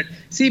Recruiterbox, that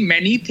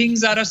many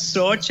things are a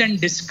search and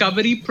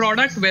discovery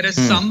product, whereas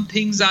some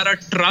things are a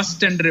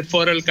trust and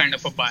referral kind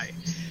of a buy.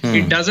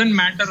 It doesn't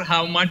matter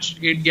how much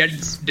it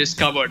gets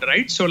discovered,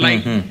 right? So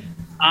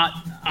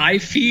I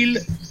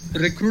feel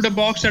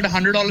Recruiterbox at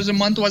 $100 a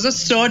month was a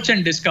search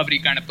and discovery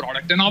kind of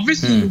product. And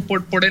obviously you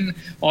put in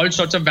all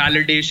sorts of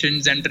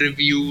validations and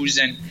reviews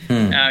and,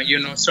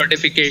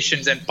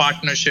 certifications and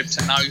partnerships.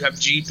 And now you have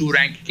G2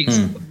 rankings.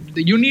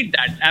 You need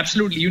that.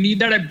 Absolutely. You need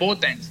that at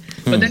both ends.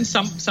 But then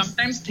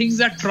sometimes things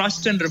are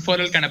trust and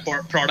referral kind of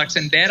products.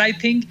 And there I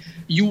think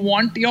you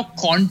want your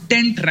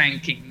content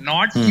ranking,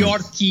 not your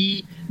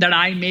key that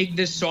I make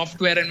this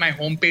software and my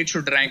homepage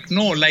should rank.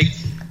 No, like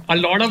a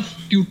lot of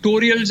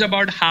tutorials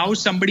about how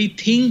somebody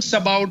thinks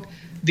about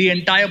the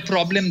entire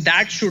problem,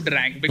 that should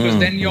rank, because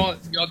then your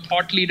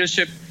thought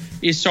leadership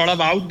is sort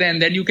of out there,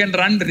 and then you can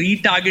run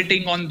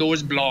retargeting on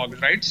those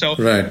blogs, right? So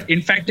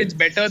in fact, it's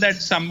better that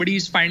somebody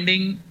is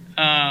finding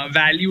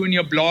value in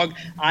your blog.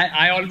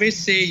 I always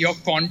say your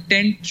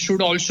content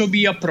should also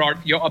be a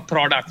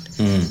product.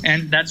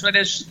 And that's why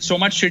there's so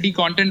much shitty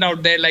content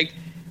out there. Like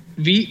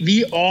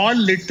we all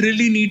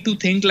literally need to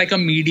think like a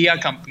media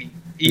company.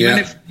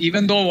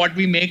 Even though what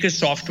we make is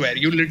software,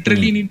 you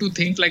literally need to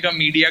think like a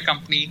media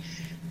company,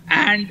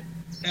 and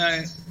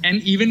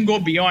even go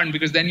beyond,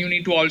 because then you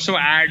need to also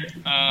add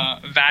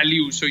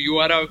value. So you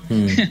are a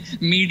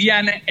media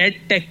and an ed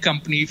tech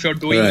company if you're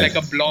doing like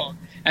a blog,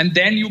 and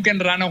then you can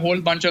run a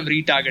whole bunch of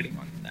retargeting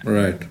on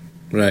that.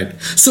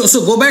 Right.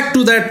 So go back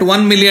to that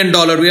 $1 million.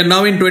 We are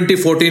now in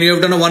 2014. You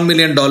have done a $1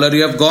 million.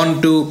 You have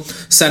gone to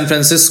San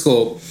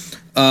Francisco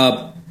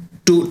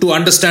to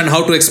understand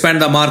how to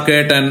expand the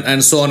market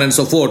and so on and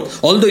so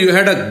forth. Although you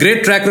had a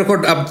great track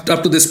record up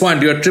to this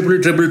point, you are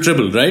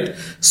triple, right?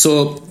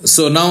 So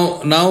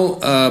now.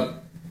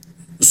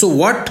 So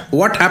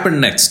what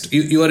happened next?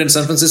 You are in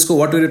San Francisco.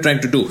 What were you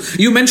trying to do?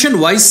 You mentioned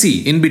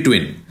YC in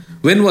between.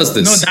 When was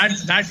this? No,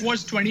 that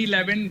was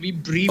 2011. We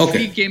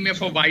briefly came here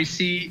for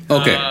YC,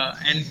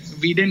 and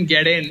we didn't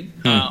get in.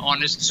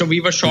 Honest, so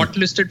we were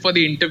shortlisted for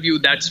the interview.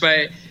 That's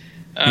why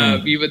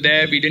we were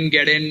there. We didn't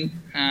get in.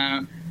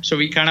 So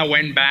we kind of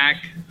went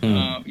back.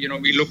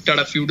 We looked at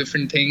a few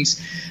different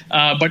things.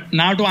 But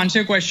now to answer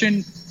your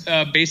question,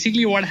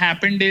 basically what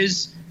happened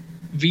is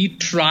we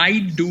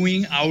tried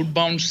doing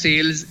outbound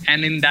sales,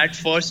 and in that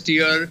first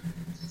year,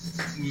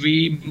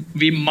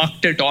 we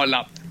mucked it all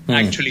up.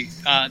 Actually,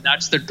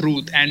 that's the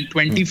truth. And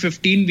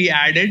 2015,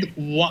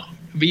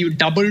 we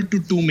doubled to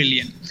 2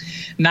 million.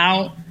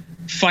 Now,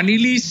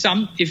 funnily,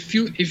 if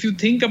you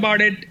think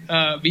about it,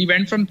 we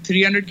went from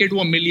 300K to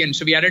a million.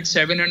 So we added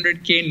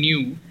 700K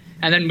new,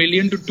 and then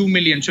million to 2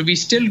 million. So we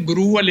still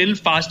grew a little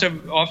faster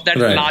off that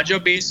larger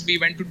base. We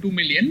went to 2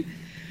 million.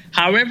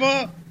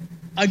 However,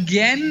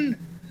 again,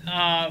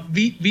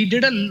 we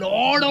did a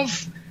lot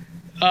of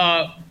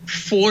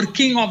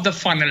forking of the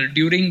funnel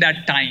during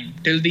that time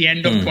till the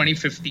end of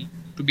 2015,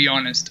 to be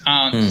honest.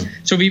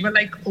 So we were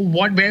like,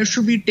 where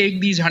should we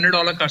take these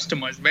 $100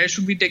 customers? Where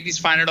should we take these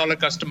 $500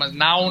 customers?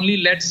 Now only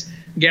let's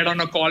get on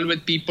a call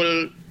with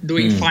people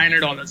doing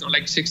 $500 or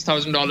like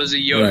 $6,000 a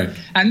year.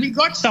 And we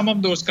got some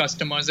of those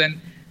customers, and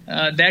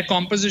their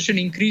composition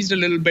increased a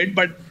little bit.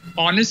 But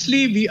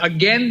honestly, that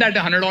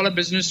 $100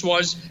 business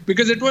was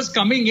because it was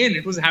coming in,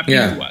 it was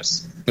happening to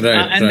us.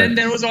 Then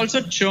there was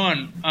also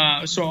churn.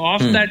 So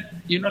off that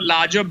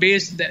larger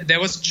base, there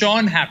was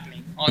churn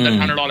happening on that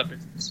 $100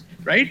 business,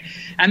 right?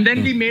 And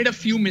then we made a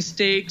few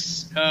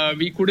mistakes.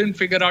 We couldn't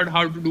figure out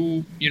how to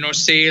do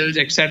sales,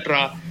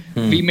 etc.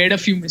 We made a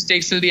few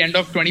mistakes till the end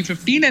of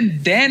 2015,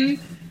 and then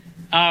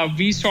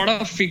we sort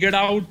of figured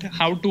out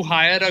how to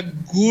hire a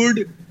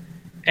good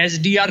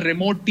SDR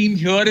remote team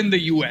here in the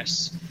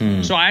US.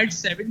 So I had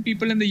 7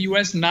 people in the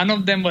US. None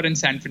of them were in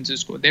San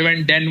Francisco. They were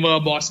in Denver,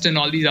 Boston,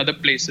 all these other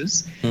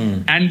places.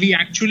 And we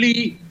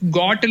actually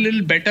got a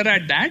little better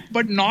at that,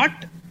 but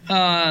not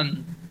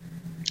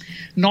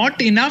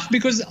enough,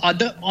 because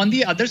on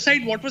the other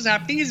side, what was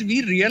happening is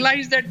we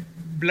realized that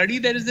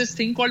there is this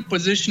thing called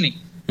positioning.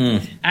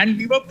 And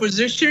we were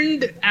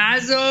positioned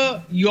as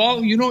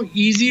your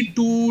easy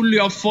tool,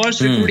 your first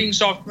recruiting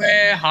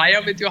software,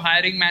 hire with your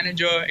hiring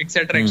manager,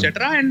 etc.,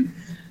 etc. And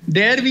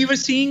there we were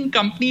seeing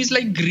companies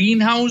like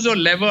Greenhouse or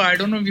Lever. I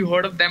don't know if you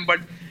heard of them, but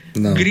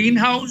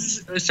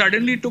Greenhouse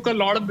suddenly took a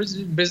lot of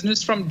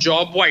business from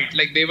JobWhite.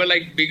 Like they were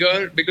like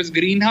bigger, because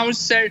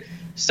Greenhouse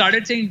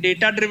started saying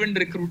data-driven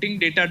recruiting.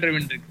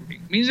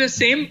 Means the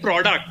same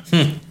product.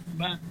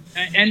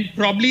 And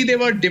probably they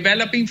were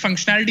developing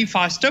functionality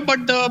faster,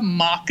 but the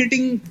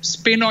marketing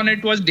spin on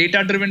it was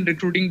data-driven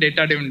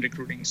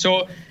recruiting.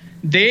 So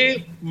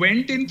they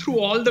went in through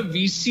all the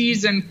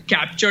VCs and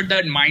captured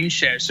that mind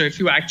share. So if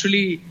you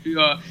actually,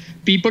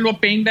 people were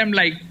paying them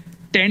like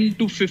 10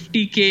 to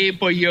 50K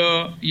per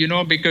year,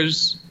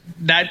 because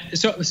that,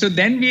 so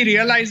then we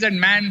realized that,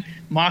 man,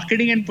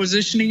 marketing and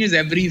positioning is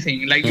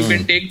everything. Like you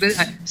can take the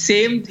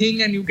same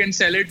thing and you can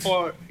sell it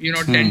for,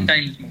 10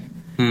 times more.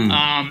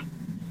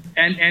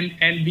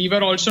 And we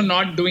were also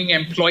not doing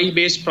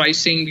employee-based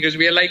pricing, because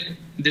we are like,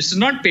 this is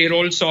not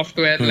payroll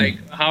software. Like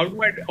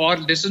or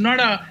this is not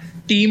a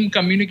team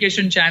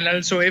communication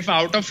channel. So if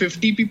out of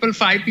 50 people,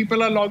 5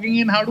 people are logging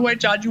in, how do I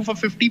charge you for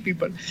 50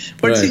 people?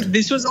 But see,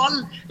 this was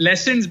all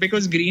lessons,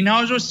 because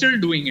Greenhouse was still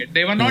doing it.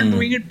 They were not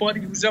doing it per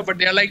user, but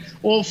they're like,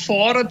 for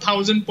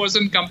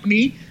 1,000-person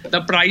company,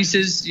 the price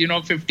is,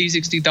 $50,000,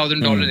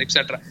 $60,000,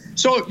 etc.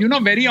 So,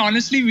 very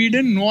honestly, we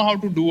didn't know how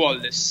to do all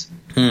this.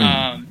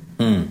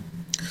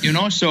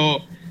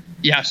 So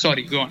yeah,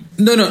 sorry, go on.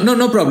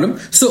 No problem.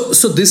 So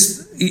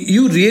this,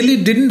 you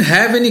really didn't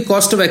have any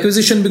cost of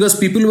acquisition because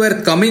people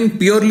were coming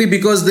purely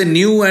because they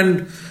knew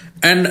and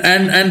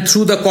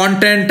through the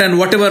content and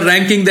whatever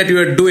ranking that you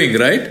were doing,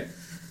 right?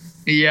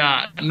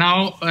 Yeah.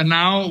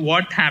 Now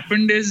what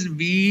happened is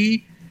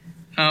we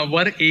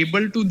were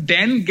able to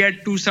then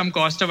get to some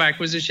cost of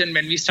acquisition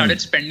when we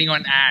started spending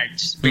on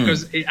ads.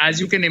 Because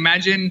as you can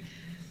imagine,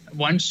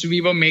 once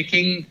we were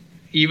making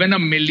even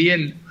 $1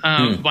 million,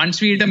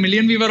 once we hit $1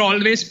 million, we were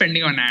always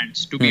spending on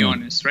ads, to be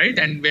honest, right?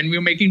 And when we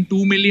were making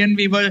 2 million,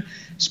 we were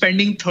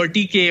spending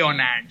 30K on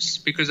ads,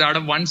 because out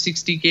of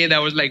 160K,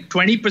 that was like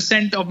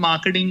 20% of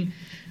marketing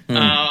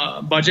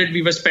budget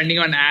we were spending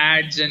on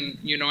ads and,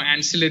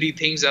 ancillary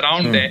things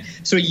around there.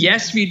 So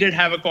yes, we did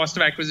have a cost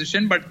of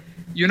acquisition, but,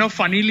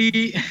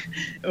 funnily,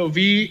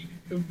 we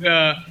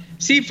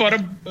see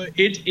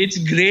it's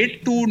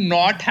great to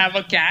not have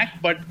a CAC,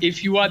 but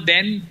if you are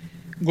then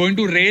going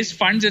to raise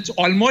funds, it's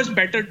almost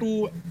better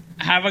to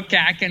have a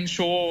CAC and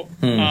show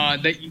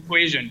the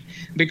equation,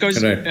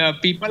 because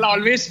people are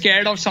always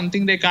scared of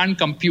something they can't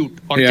compute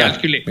or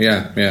calculate.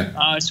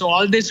 So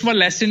all this were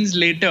lessons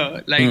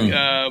later.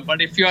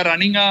 But if you are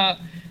running a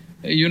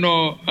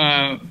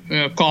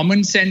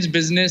common sense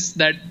business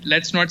that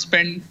let's not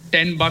spend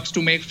 $10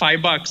 to make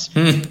 $5,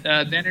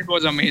 then it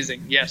was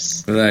amazing.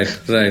 Yes. Right.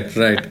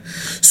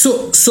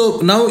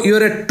 So now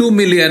you're at 2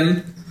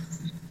 million.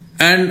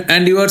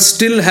 And you are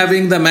still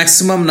having the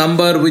maximum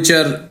number, which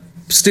are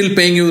still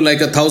paying you like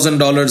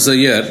 $1,000 a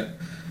year.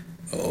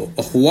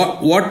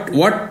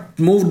 What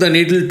moved the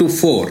needle to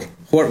 4?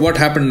 What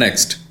happened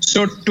next?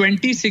 So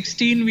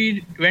 2016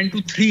 we went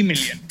to 3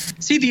 million.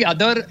 See the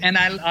other, and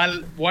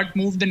I'll what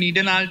moved the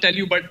needle I'll tell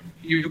you, but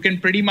you can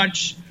pretty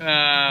much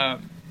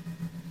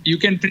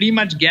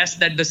guess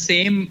that the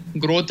same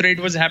growth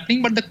rate was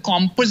happening, but the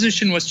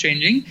composition was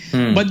changing.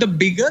 But the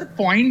bigger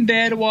point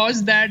there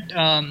was that.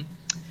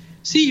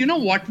 See,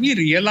 what we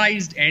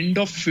realized end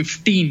of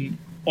 15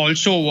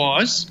 also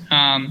was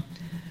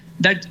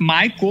that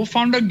my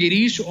co-founder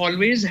Girish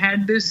always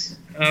had this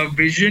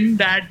vision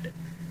that,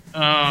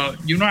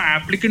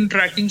 applicant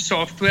tracking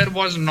software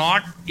was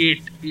not it.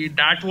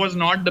 That was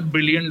not the $1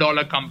 billion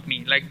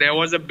company. Like there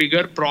was a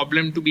bigger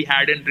problem to be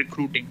had in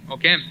recruiting.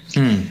 Okay.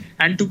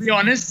 And to be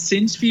honest,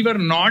 since we were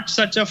not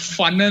such a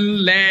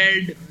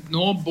funnel-led,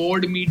 no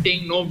board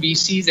meeting, no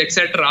VCs,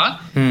 etc.,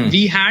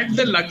 we had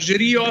the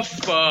luxury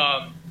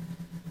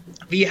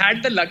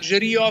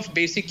of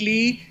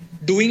basically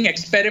doing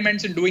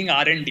experiments and doing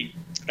R&D,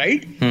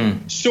 right?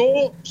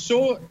 So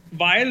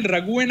while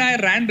Raghu and I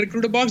ran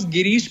Recruiterbox,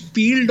 Girish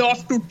peeled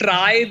off to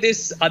try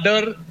this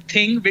other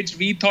thing which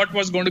we thought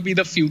was going to be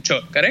the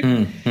future, correct?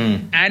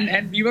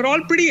 And we were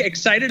all pretty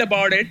excited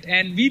about it,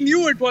 and we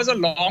knew it was a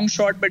long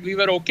shot, but we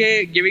were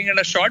okay giving it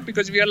a shot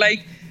because we were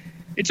like,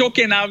 it's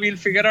okay, now we'll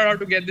figure out how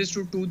to get this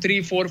to 2,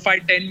 3, 4,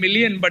 5, 10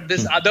 million. But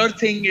this other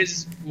thing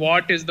is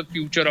what is the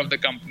future of the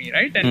company,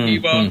 right? And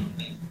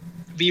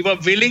we were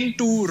willing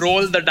to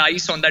roll the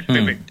dice on that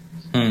pivot.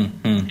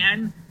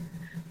 And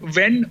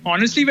when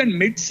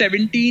mid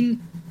 17,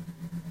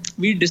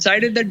 we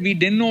decided that we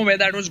didn't know where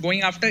that was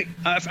going after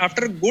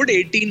a good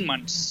 18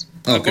 months,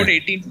 a good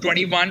 18,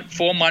 21,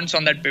 4 months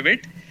on that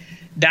pivot.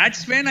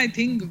 That's when I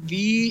think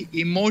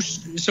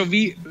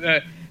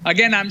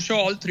again, I'm sure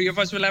all three of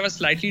us will have a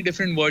slightly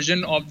different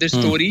version of this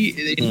story,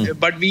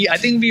 but I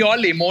think we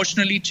all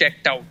emotionally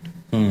checked out,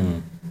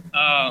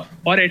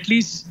 or at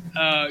least,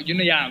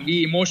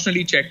 we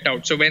emotionally checked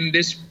out. So when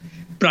this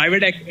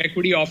private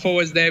equity offer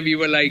was there, we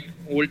were like,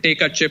 we'll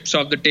take our chips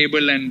off the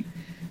table and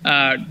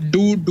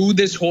do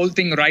this whole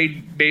thing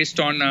right based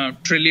on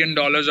 $1 trillion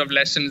of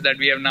lessons that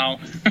we have now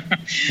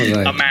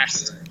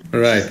amassed.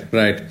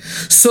 Right.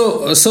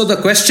 So the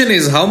question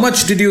is, how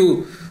much did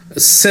you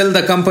sell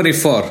the company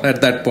for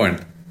at that point?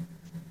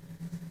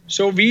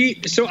 So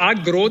our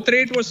growth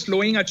rate was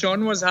slowing, our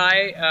churn was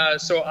high,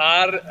 so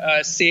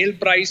our sale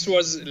price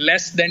was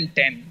less than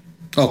 10.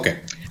 Okay.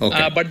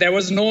 But there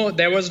was no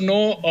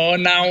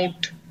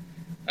earn-out.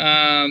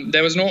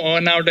 There was no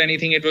earn-out or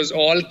anything. It was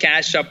all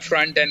cash up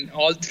front, and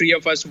all three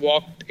of us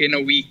walked in a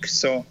week.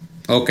 So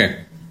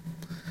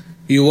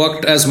you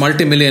worked as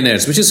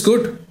multimillionaires, which is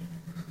good,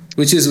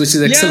 which is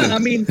excellent. Yeah, I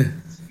mean.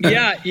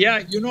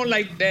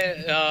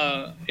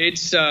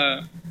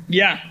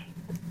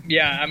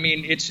 I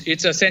mean,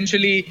 it's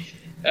essentially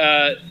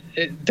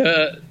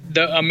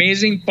the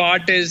amazing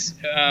part is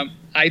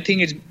I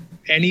think it's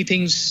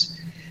anything's.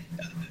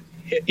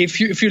 If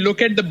you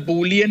look at the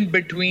Boolean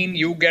between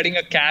you getting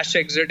a cash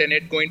exit and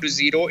it going to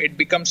zero, it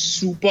becomes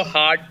super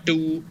hard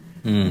to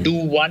do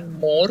one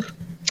more.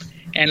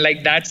 And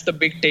that's the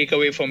big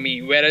takeaway for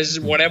me. Whereas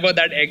whatever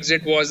that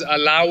exit was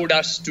allowed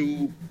us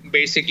to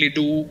basically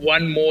do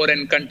one more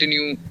and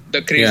continue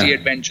the crazy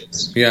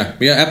adventures. Yeah,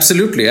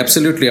 absolutely.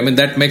 I mean,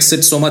 that makes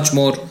it so much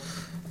more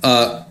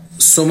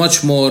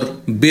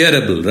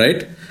bearable,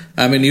 right?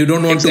 I mean, you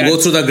don't want to go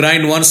through the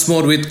grind once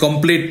more with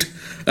complete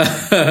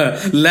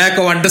lack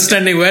of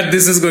understanding where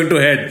this is going to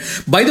head.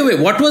 By the way,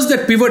 what was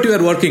that pivot you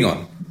were working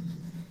on?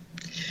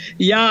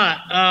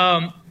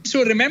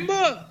 So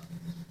remember,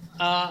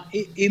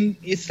 in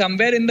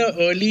somewhere in the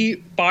early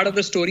part of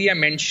the story, I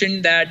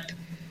mentioned that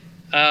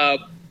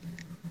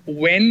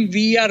when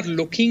we are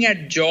looking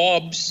at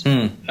jobs,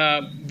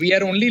 we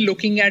are only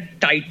looking at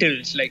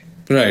titles like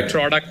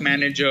product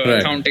manager,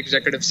 account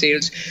executive,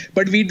 sales,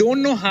 but we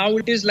don't know how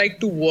it is like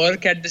to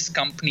work at this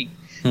company.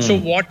 So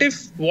what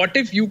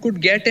if you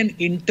could get an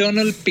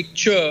internal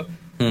picture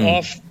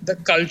of the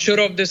culture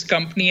of this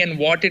company and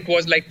what it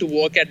was like to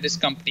work at this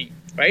company,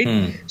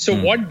 right? So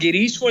what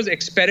Girish was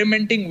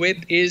experimenting with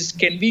is,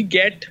 can we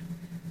get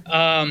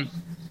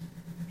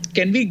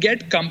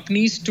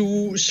companies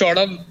to sort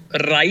of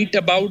write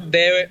about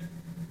their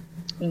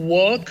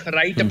work,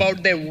 write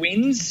about their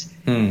wins,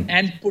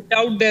 and put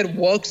out their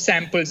work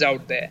samples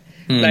out there,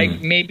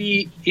 like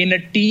maybe in a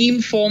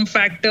team form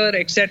factor,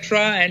 etc.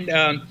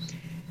 And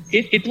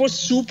it was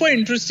super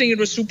interesting. It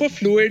was super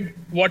fluid.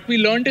 What we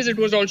learned is it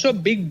was also a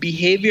big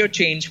behavior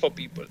change for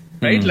people,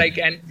 right? Like,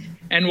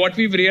 and what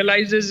we've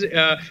realized is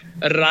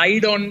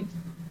ride on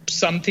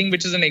something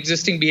which is an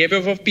existing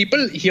behavior for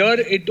people. Here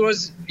it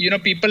was,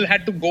 people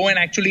had to go and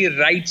actually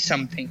write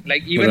something,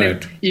 like even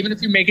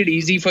if you make it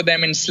easy for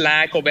them in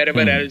Slack or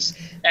wherever else,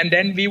 and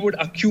then we would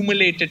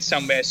accumulate it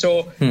somewhere.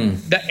 So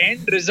the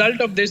end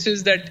result of this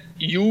is that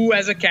you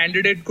as a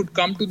candidate could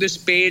come to this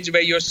page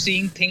where you're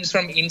seeing things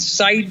from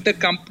inside the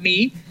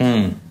company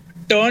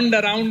turned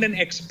around and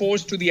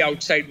exposed to the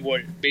outside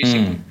world,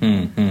 basically.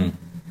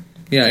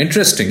 Yeah,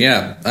 interesting.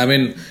 Yeah, I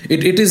mean,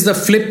 it is the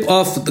flip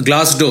of the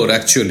Glassdoor,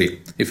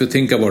 actually, if you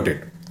think about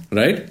it,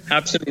 right?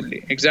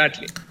 Absolutely,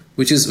 exactly.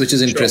 Which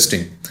is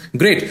interesting. Sure.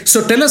 Great.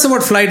 So tell us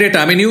about Flydata.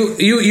 I mean,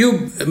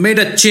 you made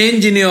a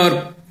change in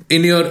your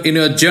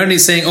journey,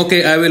 saying,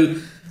 okay, I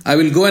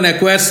will go and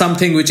acquire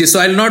something which is,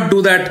 so I'll not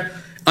do that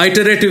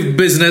iterative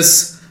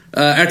business.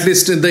 At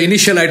least in the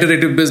initial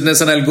iterative business,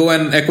 and I'll go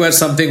and acquire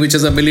something which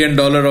has $1 million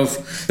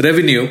of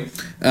revenue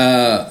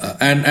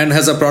and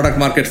has a product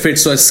market fit.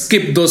 So I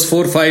skip those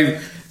 4 or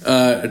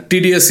 5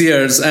 tedious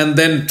years and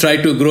then try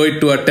to grow it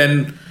to a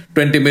 10,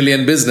 20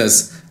 million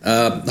business.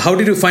 How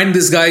did you find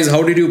these guys?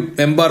 How did you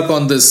embark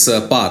on this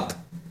path?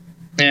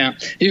 Yeah,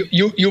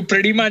 you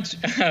pretty much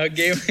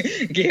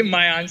gave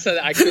my answer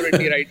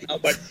accurately right now.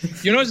 But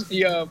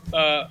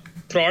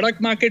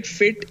product market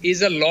fit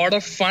is a lot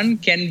of fun,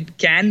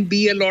 can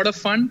be a lot of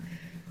fun,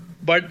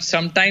 but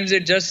sometimes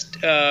it just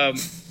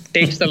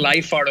takes the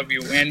life out of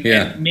you. And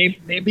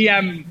maybe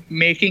I'm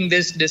making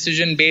this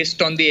decision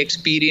based on the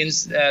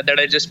experience that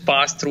I just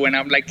passed through, and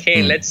I'm like,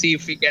 hey, let's see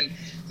if we can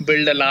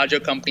build a larger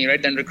company,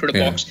 right, than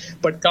Recruiterbox.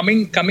 But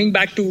coming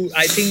back to,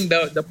 I think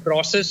the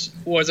process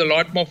was a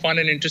lot more fun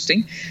and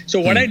interesting. So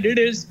what I did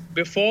is,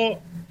 before,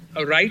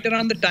 right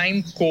around the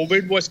time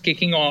COVID was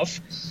kicking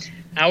off,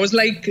 I was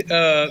like,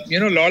 a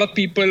lot of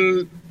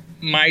people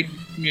might,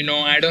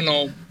 I don't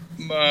know,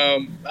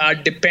 are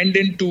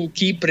dependent to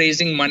keep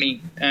raising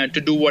money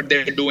to do what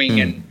they're doing.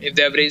 And if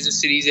they have raised a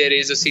Series A,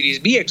 raise a Series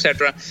B,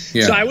 etc.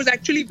 Yeah. So I was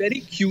actually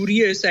very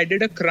curious. I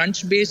did a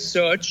Crunchbase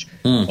search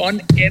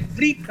on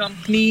every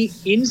company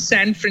in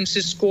San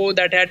Francisco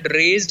that had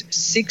raised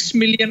 6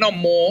 million or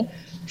more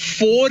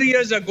 4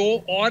 years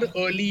ago or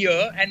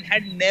earlier, and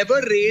had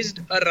never raised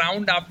a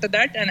round after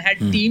that, and had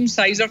team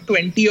size of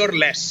 20 or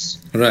less.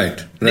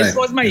 Right. This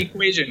was my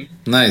equation.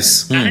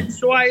 Nice. And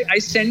so I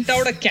sent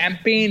out a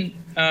campaign.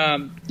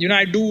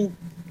 I do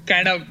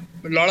kind of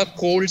a lot of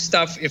cold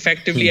stuff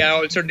effectively. I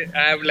also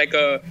have like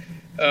a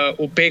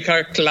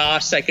Upekha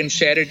class. I can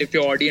share it if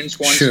your audience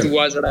wants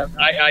to.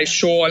 I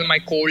show all my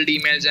cold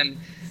emails and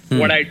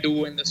what I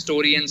do and the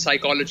story and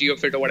psychology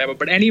of it or whatever.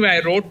 But anyway, I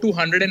wrote to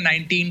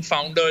 119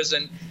 founders,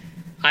 and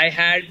I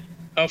had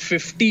a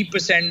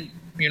 50%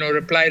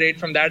 reply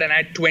rate from that, and I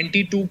had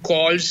 22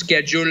 calls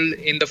scheduled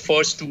in the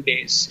first 2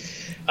 days.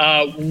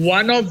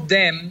 One of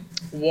them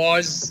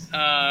was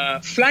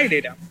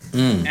Flydata,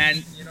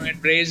 and it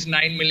raised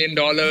 $9 million,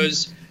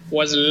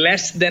 was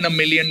less than $1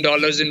 million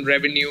in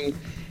revenue.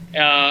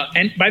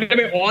 And by the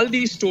way, all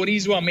these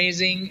stories were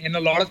amazing. In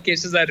a lot of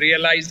cases, I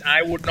realized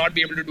I would not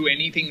be able to do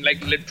anything.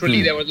 Like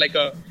literally, there was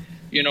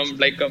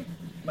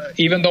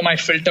even though my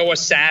filter was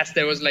SaaS,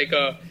 there was like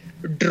a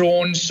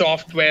drone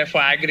software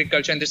for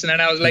agriculture and this and that.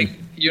 I was like,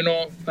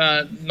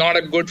 not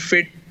a good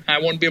fit. I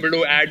won't be able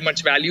to add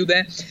much value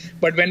there.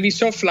 But when we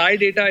saw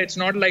Flydata, it's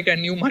not like I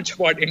knew much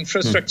about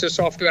infrastructure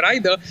software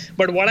either.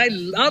 But what I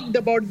loved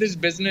about this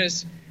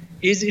business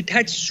is it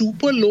had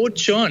super low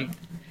churn.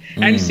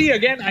 And see,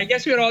 again, I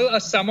guess we're all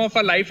a sum of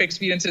our life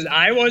experiences.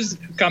 I was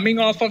coming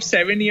off of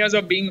 7 years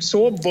of being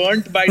so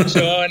burnt by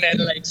churn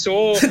and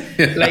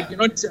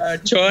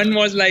churn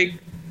was like,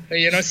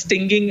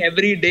 stinging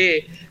every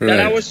day, that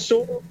I was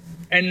so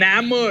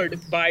enamored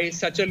by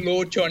such a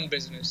low churn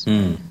business.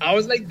 I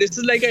was like, this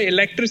is like an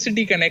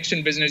electricity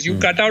connection business. You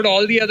cut out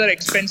all the other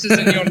expenses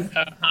in your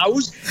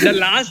house. The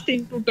last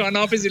thing to turn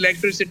off is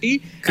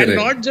electricity. Correct. And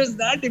not just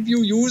that, if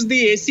you use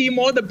the AC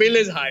more, the bill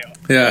is higher.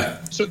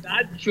 Yeah. So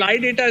that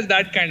Flydata is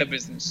that kind of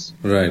business.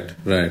 Right.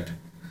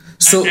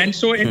 So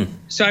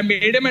so I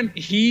made him, and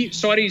he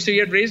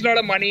had raised a lot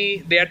of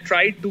money. They had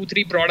tried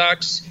 2-3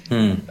 products.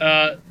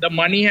 The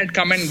money had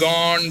come and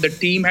gone. The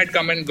team had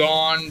come and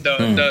gone.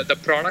 The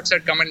products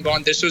had come and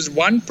gone. This was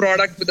one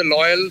product with a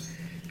loyal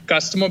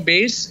customer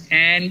base,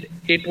 and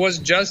it was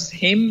just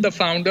him, the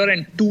founder,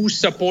 and 2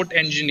 support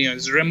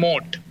engineers,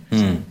 remote.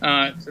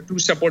 So 2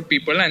 support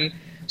people. And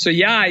so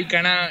I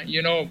kind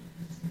of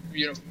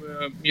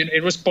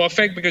it was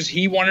perfect because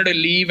he wanted to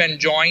leave and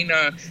join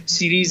a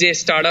Series A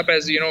startup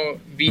as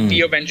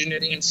VP of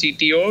engineering and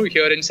CTO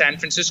here in San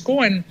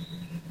Francisco, and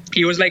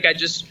he was like, I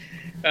just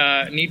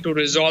need to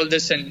resolve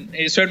this. And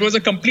so it was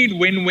a complete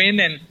win-win,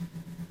 and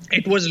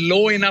it was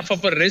low enough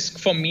of a risk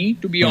for me,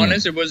 to be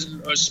honest. It was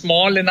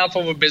small enough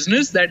of a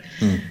business that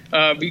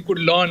we could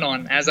learn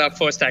on as our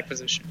first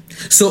acquisition.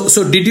 So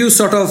did you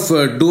sort of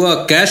do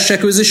a cash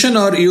acquisition,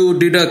 or you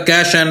did a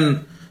cash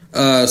and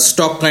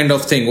stock kind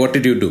of thing? What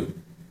did you do?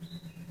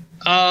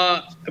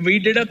 We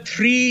did a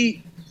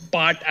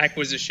 3-part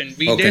acquisition.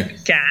 We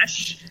did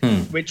cash,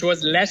 which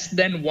was less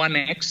than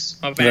 1x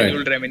of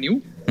annual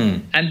revenue.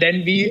 And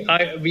then we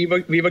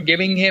were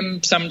giving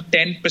him some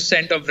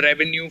 10% of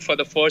revenue for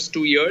the first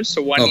 2 years,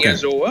 so 1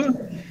 year's over.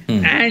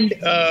 And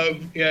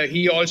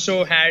he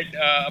also had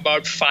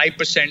about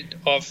 5%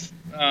 of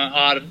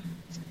our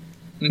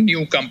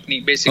new company,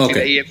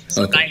 basically.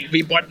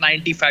 We bought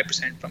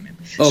 95% from him.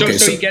 So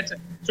he gets.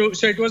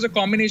 So it was a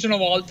combination of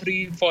all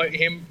 3 for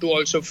him to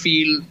also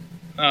feel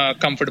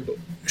comfortable.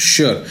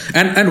 Sure.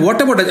 And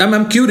what about?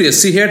 I'm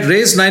curious. See, he had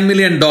raised $9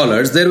 million.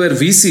 There were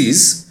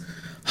VCs.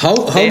 How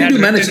did you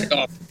manage it?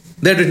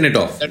 They had written it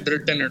off. They had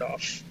written it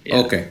off.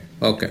 Yeah.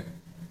 Okay.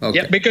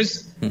 Yeah,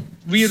 because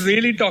we're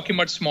really talking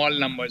about small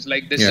numbers.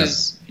 Like this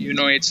is,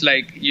 it's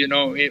like,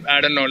 I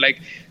don't know, like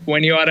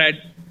when you are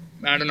at,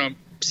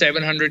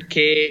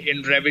 700K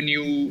in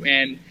revenue,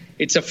 and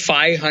it's a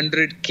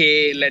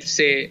 500K, let's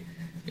say,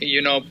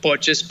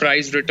 purchase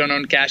price, return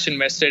on cash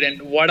invested,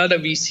 and what are the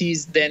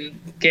VCs then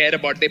care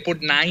about? They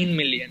put 9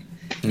 million.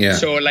 Yeah.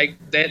 So like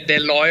their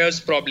lawyers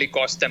probably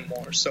cost them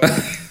more. So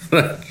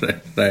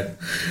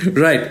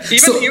right.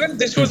 Even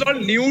this was all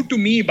new to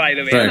me, by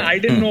the way. Right. I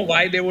didn't know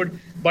why they would,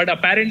 but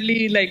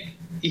apparently like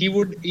he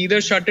would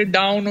either shut it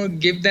down or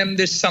give them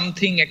this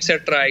something,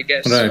 etc. I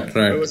guess.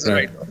 Right. It was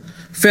right.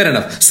 Fair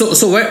enough.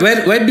 So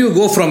where do you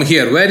go from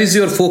here? Where is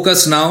your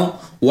focus now?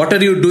 What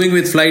are you doing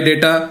with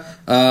Flydata?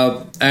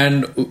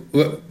 And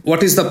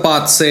what is the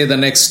path, say, the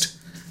next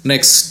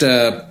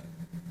 12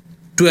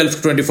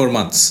 to 24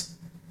 months?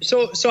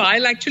 So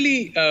I'll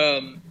actually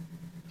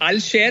I'll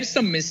share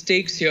some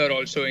mistakes here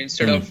also,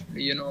 instead of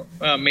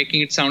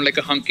making it sound like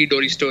a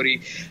hunky-dory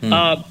story.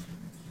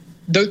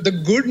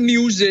 The good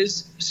news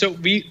is,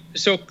 we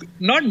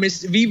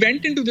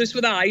went into this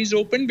with our eyes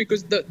open,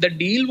 because the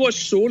deal was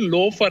so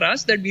low for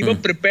us that we were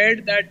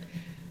prepared that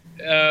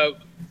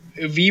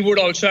we would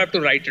also have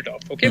to write it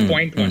off. Okay,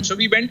 point one. So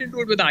we went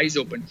into it with eyes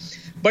open.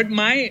 But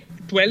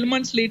 12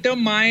 months later,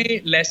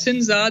 my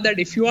lessons are that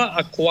if you are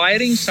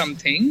acquiring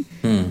something,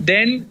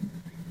 then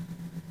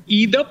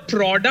either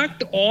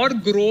product or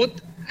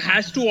growth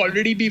has to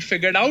already be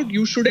figured out.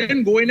 You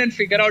shouldn't go in and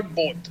figure out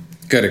both.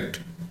 Correct.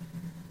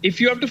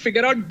 If you have to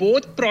figure out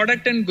both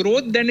product and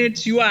growth, then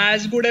you are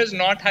as good as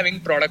not having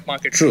product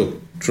market.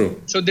 True.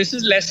 So this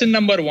is lesson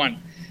number 1.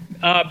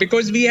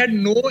 Because we had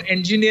no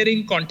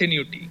engineering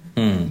continuity.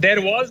 There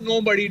was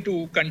nobody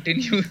to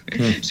continue.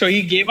 So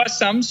he gave us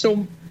some.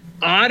 So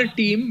our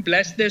team,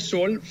 bless their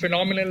soul,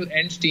 phenomenal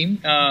Eng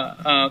team,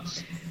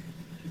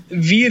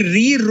 we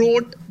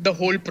rewrote the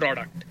whole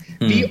product.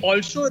 We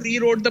also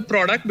rewrote the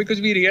product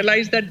because we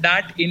realized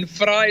that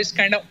infra is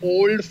kind of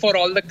old for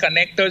all the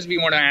connectors we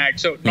want to add.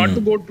 So not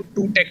to go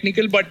too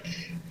technical, but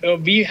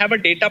we have a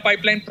data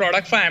pipeline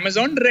product for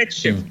Amazon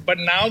Redshift. But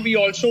now we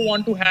also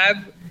want to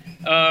have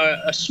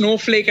a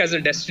Snowflake as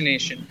a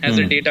destination, as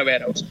a data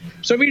warehouse.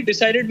 So we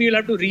decided we'll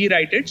have to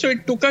rewrite it. So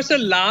it took us a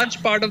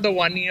large part of the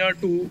 1 year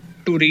to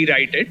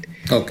rewrite it.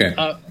 Okay.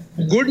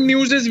 Good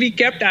news is we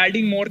kept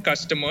adding more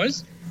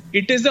customers.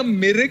 It is a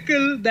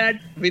miracle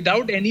that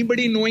without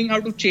anybody knowing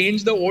how to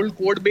change the old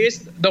code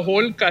base, the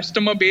whole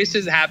customer base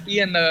is happy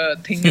and the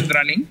thing is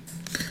running.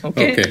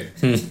 Okay.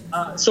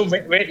 So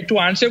to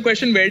answer your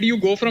question, where do you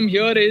go from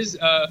here is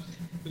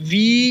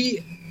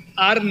we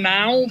are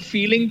now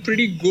feeling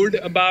pretty good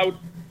about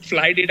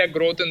Flydata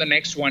growth in the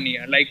next 1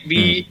 year. Like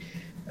we've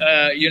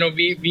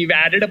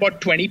added about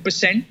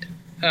 20%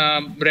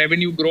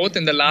 revenue growth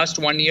in the last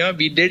 1 year.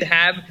 We did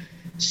have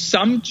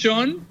some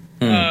churn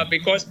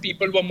because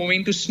people were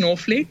moving to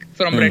Snowflake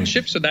from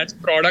Redshift. So that's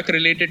product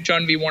related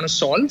churn we want to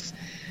solve.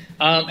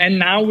 And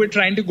now we're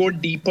trying to go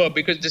deeper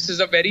because this is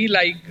a very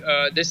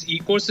this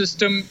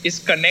ecosystem is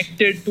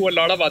connected to a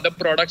lot of other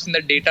products in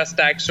the data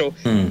stack. So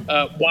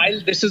while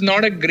this is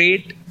not a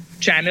great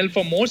channel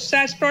for most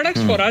SaaS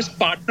products, for us,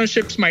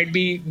 partnerships might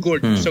be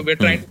good. So we're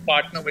trying to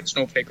partner with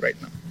Snowflake right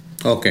now.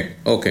 Okay.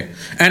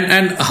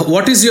 And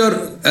what is your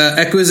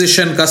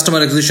customer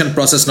acquisition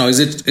process now?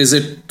 Is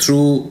it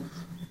through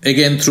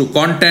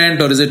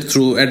content, or is it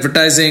through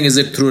advertising? Is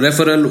it through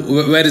referral?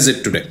 Where is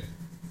it today?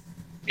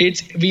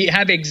 We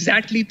have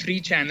exactly 3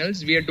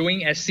 channels. We are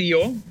doing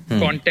SEO,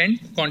 content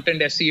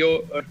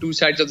SEO, 2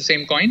 sides of the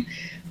same coin.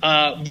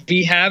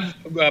 We have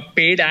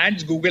paid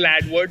ads. Google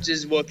AdWords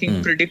is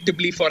working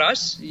predictably for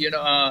us,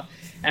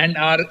 and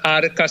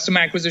our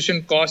customer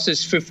acquisition cost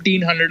is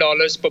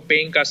 $1,500 per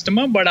paying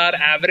customer, but our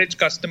average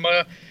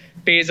customer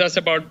pays us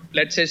about,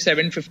 let's say,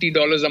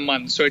 $750 a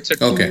month. So it's a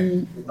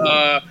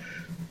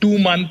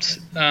 2-month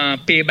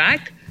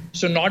payback.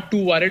 So not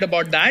too worried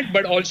about that,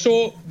 but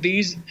also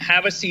these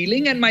have a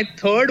ceiling. And my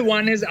third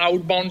one is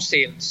outbound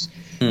sales.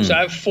 So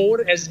I have 4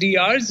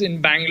 SDRs in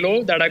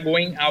Bangalore that are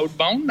going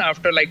outbound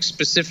after like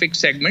specific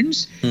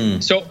segments.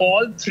 So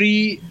all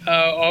 3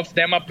 of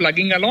them are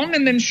plugging along,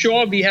 and then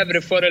sure, we have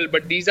referral,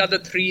 but these are the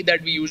 3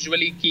 that we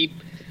usually keep,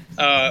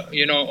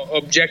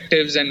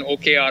 objectives and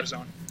OKRs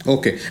on.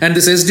 Okay. And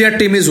this SDR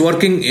team is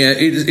working,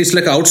 it's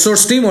like an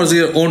outsourced team, or is it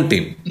your own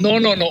team? No,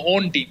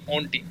 own team.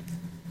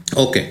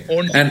 Okay.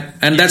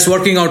 And that's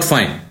working out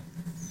fine.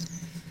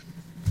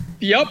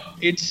 Yep.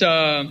 It's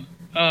so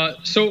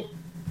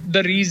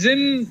the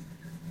reason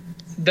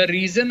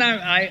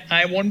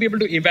I won't be able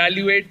to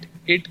evaluate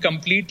it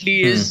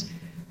completely is,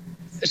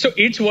 so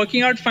it's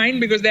working out fine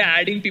because they're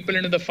adding people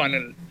into the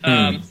funnel.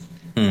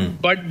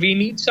 But we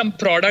need some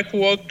product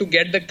work to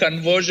get the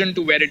conversion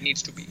to where it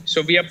needs to be.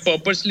 So we are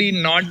purposely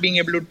not being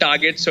able to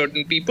target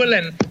certain people,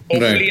 and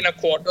hopefully in a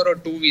quarter or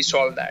 2 we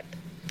solve that.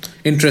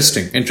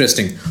 Interesting.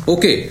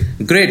 Okay,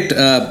 great.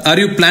 Are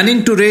you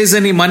planning to raise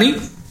any money?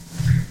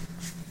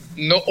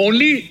 No,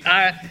 only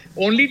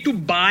to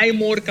buy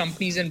more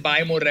companies and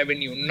buy more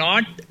revenue,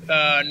 not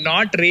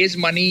raise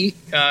money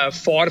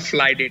for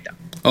Flydata.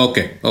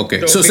 Okay.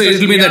 So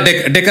it will be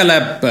the Deca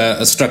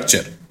Lab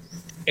structure.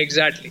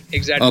 Exactly.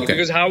 Okay.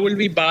 Because how will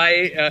we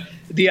buy?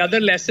 The other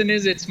lesson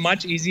is it's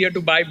much easier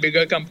to buy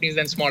bigger companies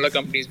than smaller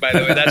companies, by the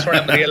way. That's what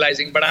I'm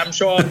realizing. But I'm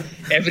sure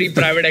every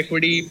private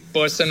equity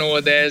person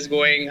over there is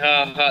going,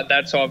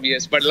 that's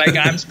obvious. But like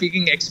I'm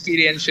speaking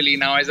experientially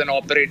now as an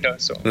operator.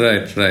 So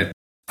Right.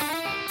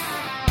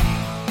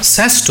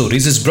 SaaS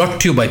Stories is brought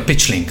to you by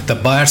PitchLink, the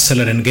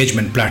buyer-seller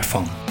engagement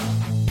platform.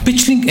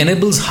 PitchLink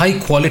enables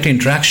high-quality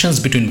interactions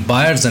between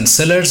buyers and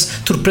sellers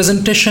through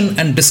presentation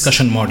and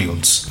discussion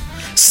modules.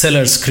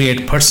 Sellers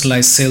create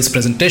personalized sales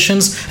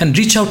presentations and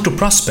reach out to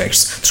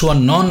prospects through a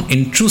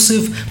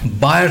non-intrusive,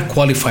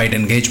 buyer-qualified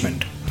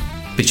engagement.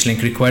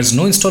 PitchLink requires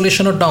no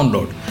installation or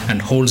download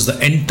and holds the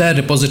entire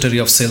repository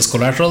of sales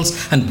collaterals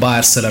and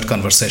buyer-seller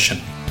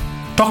conversation.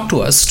 Talk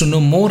to us to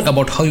know more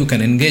about how you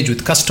can engage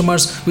with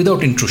customers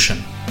without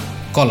intrusion.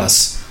 Call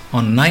us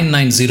on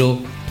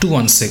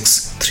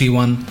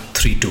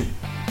 990-216-3132.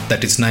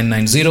 That is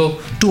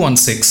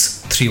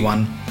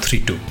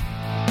 990-216-3132.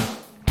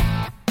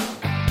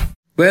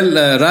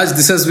 Well, Raj,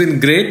 this has been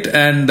great,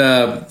 and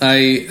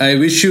I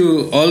wish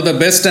you all the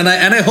best, and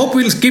I hope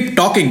we'll keep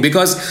talking,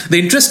 because the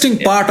interesting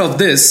part of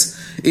this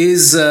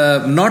is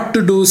not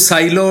to do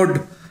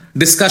siloed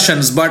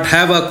discussions, but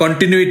have a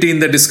continuity in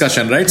the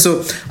discussion, right?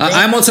 So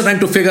I'm also trying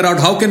to figure out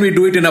how can we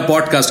do it in a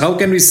podcast? How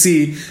can we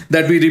see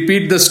that we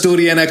repeat the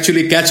story and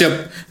actually catch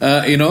up,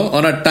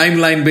 on a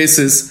timeline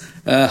basis,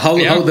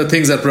 how the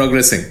things are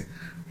progressing,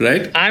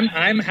 right?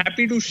 I'm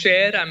happy to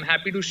share. I'm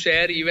happy to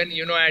share even,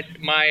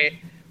 at my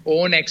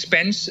own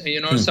expense.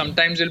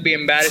 Sometimes it'll be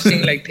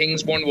embarrassing, like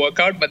things won't work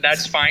out, but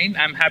that's fine.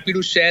 I'm happy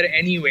to share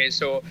anyway.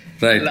 So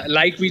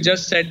like we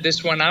just set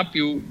this one up,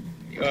 ping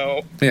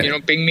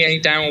me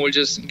anytime and we'll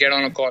just get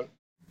on a call.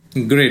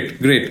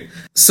 Great.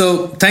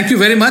 So thank you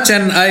very much,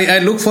 and I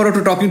look forward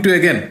to talking to you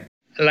again.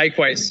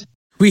 Likewise.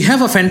 We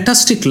have a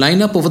fantastic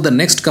lineup over the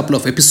next couple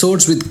of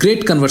episodes with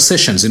great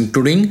conversations,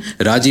 including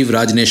Rajiv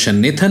Rajneesh and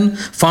Nathan,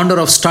 founder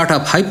of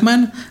Startup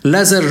Hypeman,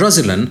 Lazar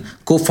Rozilan,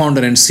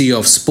 co-founder and CEO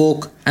of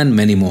Spoke, and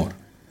many more.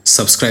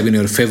 Subscribe in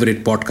your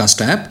favorite podcast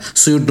app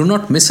so you do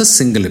not miss a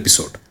single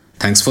episode.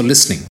 Thanks for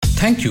listening.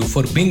 Thank you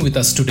for being with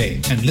us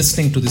today and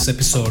listening to this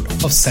episode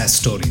of SaaS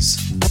Stories.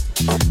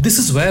 This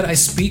is where I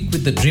speak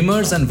with the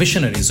dreamers and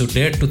visionaries who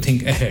dared to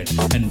think ahead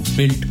and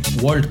build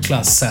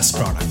world-class SaaS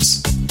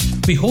products.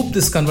 We hope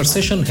this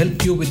conversation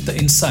helped you with the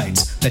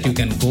insights that you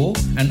can go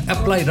and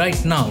apply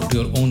right now to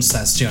your own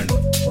SaaS journey.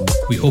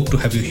 We hope to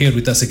have you here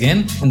with us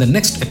again in the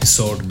next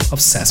episode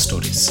of SaaS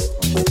Stories.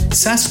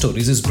 SaaS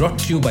Stories is brought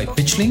to you by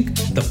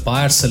PitchLink, the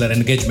buyer-seller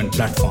engagement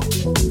platform,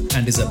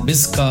 and is a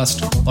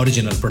BizCast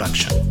original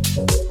production.